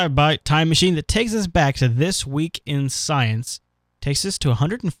SciByte time machine that takes us back to this week in science takes us to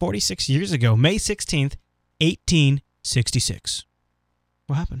 146 years ago, May 16th, 1866.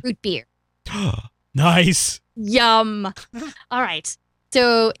 What happened? Root beer. Nice. Yum. All right.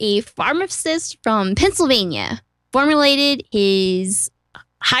 So a pharmacist from Pennsylvania formulated his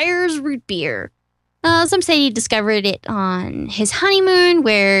Hires root beer. Some say he discovered it on his honeymoon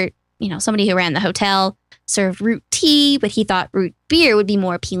where, somebody who ran the hotel served root tea, but he thought root beer would be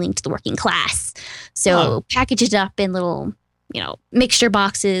more appealing to the working class. So packaged it up in little, mixture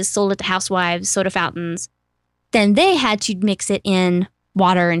boxes, sold it to housewives, soda fountains. Then they had to mix it in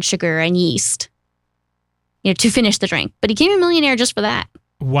water and sugar and yeast, to finish the drink. But he became a millionaire just for that.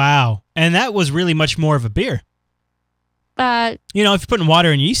 Wow. And that was really much more of a beer. If you're putting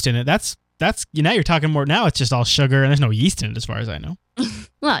water and yeast in it, that's now you're talking more. Now it's just all sugar and there's no yeast in it as far as I know.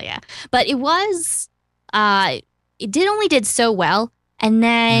 Well, yeah. But it was, it did so well. And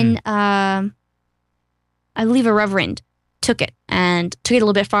then I believe a reverend took it a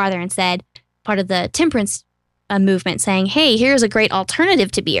little bit farther and said, part of the temperance movement, saying, hey, here's a great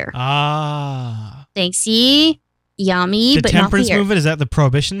alternative to beer. Saying, see, yummy, but not beer. The temperance movement, is that the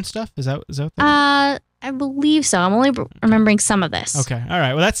prohibition stuff? Is that I believe so. I'm only remembering some of this. Okay. All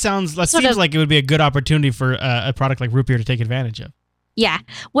right. Well, that seems like it would be a good opportunity for a product like root beer to take advantage of. Yeah.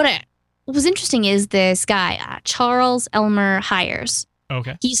 What was interesting is this guy, Charles Elmer Hires.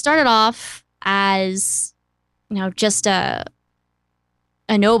 Okay. He started off as, just a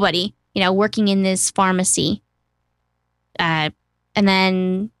nobody, working in this pharmacy. And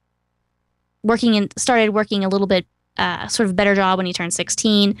then started working a little bit, sort of better job when he turned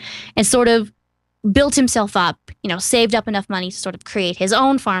 16 and sort of built himself up, saved up enough money to sort of create his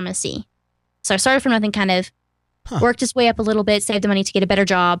own pharmacy. So I started from nothing, kind of worked his way up a little bit, saved the money to get a better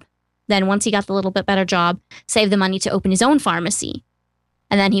job. Then once he got the little bit better job, saved the money to open his own pharmacy.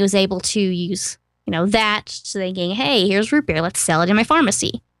 And then he was able to use, that so thinking, hey, here's root beer. Let's sell it in my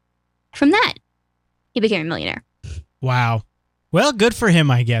pharmacy. From that, he became a millionaire. Wow. Well, good for him,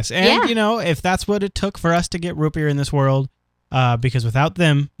 I guess. And, if that's what it took for us to get root beer in this world, because without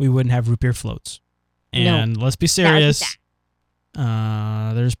them, we wouldn't have root beer floats. And let's be serious.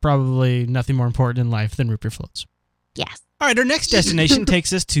 There's probably nothing more important in life than root beer floats. Yes. All right, our next destination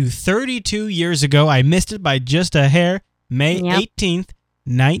takes us to 32 years ago. I missed it by just a hair. May 18th,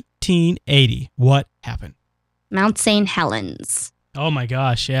 1980. What happened? Mount St. Helens. Oh my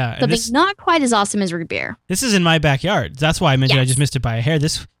gosh, yeah. Something not quite as awesome as root beer. This is in my backyard. That's why I mentioned I just missed it by a hair.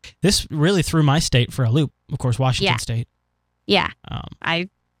 This really threw my state for a loop. Of course, Washington State. Yeah. I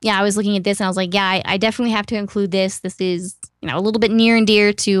was looking at this and I was like, I definitely have to include this. This is, a little bit near and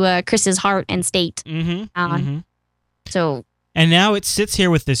dear to Chris's heart and state. So. And now it sits here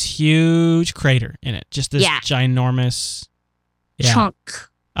with this huge crater in it. Just this ginormous chunk.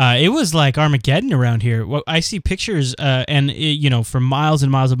 It was like Armageddon around here. Well, I see pictures, and it, for miles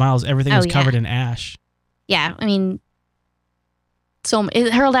and miles and miles, everything was covered in ash. Yeah, I mean, so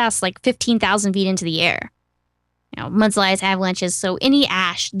it hurled ash like 15,000 feet into the air. Mudslides, avalanches. So any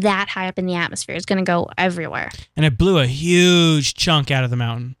ash that high up in the atmosphere is going to go everywhere. And it blew a huge chunk out of the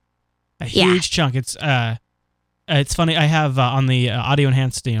mountain. A huge chunk. It's funny. I have on the audio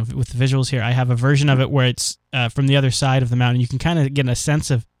enhanced, with the visuals here, I have a version of it where it's from the other side of the mountain. You can kind of get a sense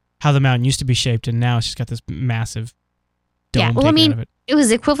of how the mountain used to be shaped, and now it's just got this massive dome taken out of it. It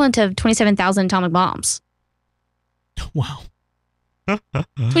was equivalent of 27,000 atomic bombs. Wow.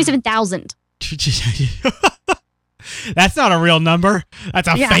 27,000. That's not a real number. That's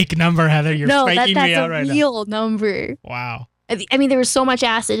a fake number, Heather. You're faking me out right now. That's a real number. Wow. I mean, there was so much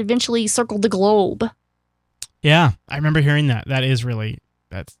ash it eventually circled the globe. Yeah, I remember hearing that. That is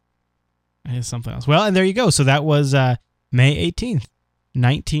something else. Well, and there you go. So that was May 18th,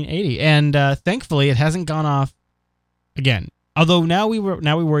 1980. And thankfully, it hasn't gone off again. Although now we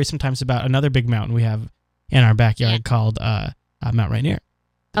worry sometimes about another big mountain we have in our backyard called Mount Rainier.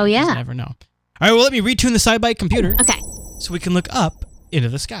 Oh, yeah. You never know. All right, well, let me retune the SciByte computer. Okay. So we can look up into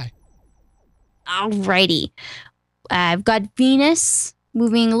the sky. Alrighty. I've got Venus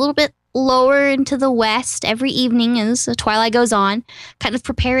moving a little bit lower into the west every evening as the twilight goes on, kind of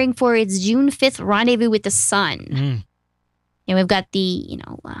preparing for its June 5th rendezvous with the sun. And we've got the,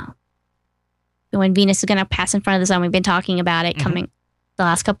 when Venus is going to pass in front of the sun. We've been talking about it coming the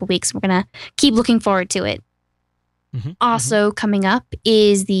last couple of weeks. We're going to keep looking forward to it. Also coming up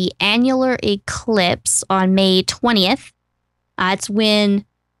is the annular eclipse on May 20th. It's when,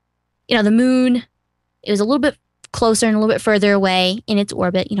 the moon, it was a little bit closer and a little bit further away in its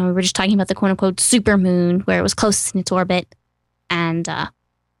orbit. We were just talking about the quote-unquote supermoon where it was closest in its orbit. And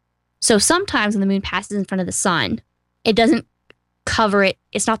so sometimes when the moon passes in front of the sun, it doesn't cover it.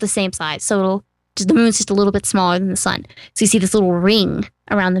 It's not the same size. So the moon's just a little bit smaller than the sun. So you see this little ring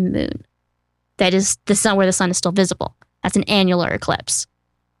around the moon. That is the sun where the sun is still visible. That's an annular eclipse.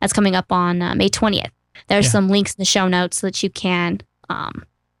 That's coming up on May 20th. There's some links in the show notes so that you can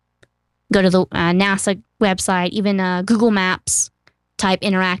go to the NASA website, even Google Maps type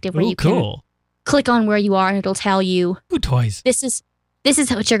interactive where you can click on where you are and it'll tell you. Ooh, toys. This is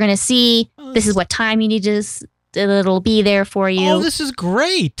what you're going to see. This is what time you need to. It'll be there for you. Oh, this is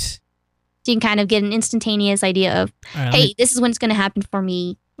great. So you can kind of get an instantaneous idea of, this is when it's going to happen for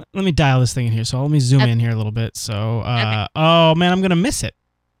me. Let me dial this thing in here. So let me zoom in here a little bit. So, oh man, I'm going to miss it.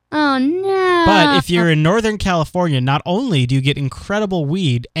 Oh no. But if you're in Northern California, not only do you get incredible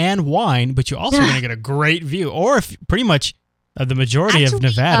weed and wine, but you're also going to get a great view. Or if pretty much the majority of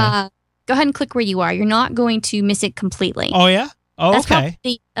Nevada. Go ahead and click where you are. You're not going to miss it completely. Oh yeah? Oh, okay.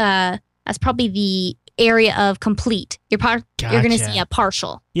 That's probably the area of complete. You're going to see a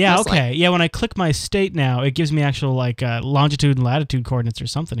partial. Yeah, okay. Likely. Yeah, when I click my state now, it gives me actual longitude and latitude coordinates or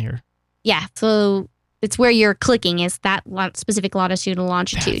something here. Yeah, so it's where you're clicking is that specific latitude and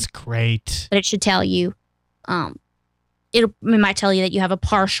longitude. That's great. But it should tell you, it might tell you that you have a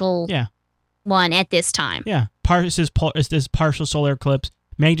partial one at this time. Yeah, this partial solar eclipse.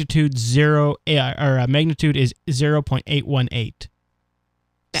 Magnitude is 0.818.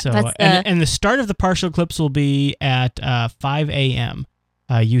 So and the start of the partial eclipse will be at 5 a.m.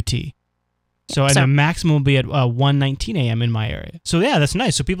 UT. So and the maximum will be at 1:19 a.m. in my area. So yeah, that's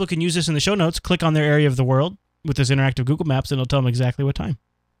nice. So people can use this in the show notes. Click on their area of the world with this interactive Google Maps, and it'll tell them exactly what time.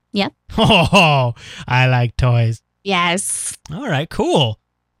 Yep. Oh, I like toys. Yes. All right, cool.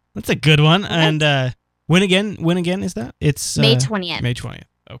 That's a good one. And when again is that? It's May 20th. May 20th.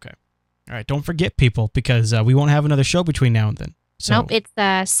 Okay. All right. Don't forget, people, because we won't have another show between now and then. So, nope,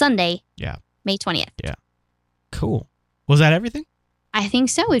 it's Sunday. Yeah. May 20th. Yeah. Cool. Was that everything? I think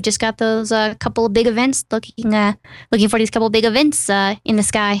so. We've just got those couple of big events. Looking for these couple of big events in the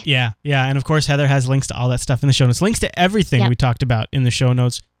sky. Yeah. Yeah. And of course, Heather has links to all that stuff in the show notes. Links to everything we talked about in the show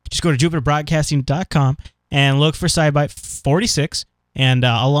notes. Just go to jupiterbroadcasting.com and look for SciByte 46, and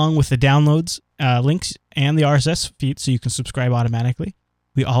along with the downloads links and the RSS feed, so you can subscribe automatically.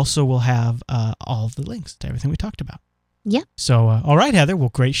 We also will have all of the links to everything we talked about. Yeah. So, all right, Heather. Well,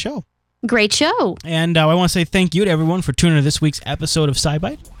 great show. Great show. And I want to say thank you to everyone for tuning in to this week's episode of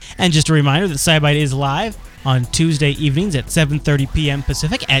SciByte. And just a reminder that SciByte is live on Tuesday evenings at 7:30 p.m.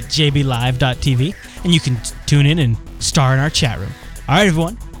 Pacific at jblive.tv. And you can tune in and star in our chat room. All right,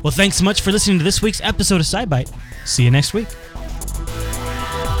 everyone. Well, thanks so much for listening to this week's episode of SciByte. See you next week.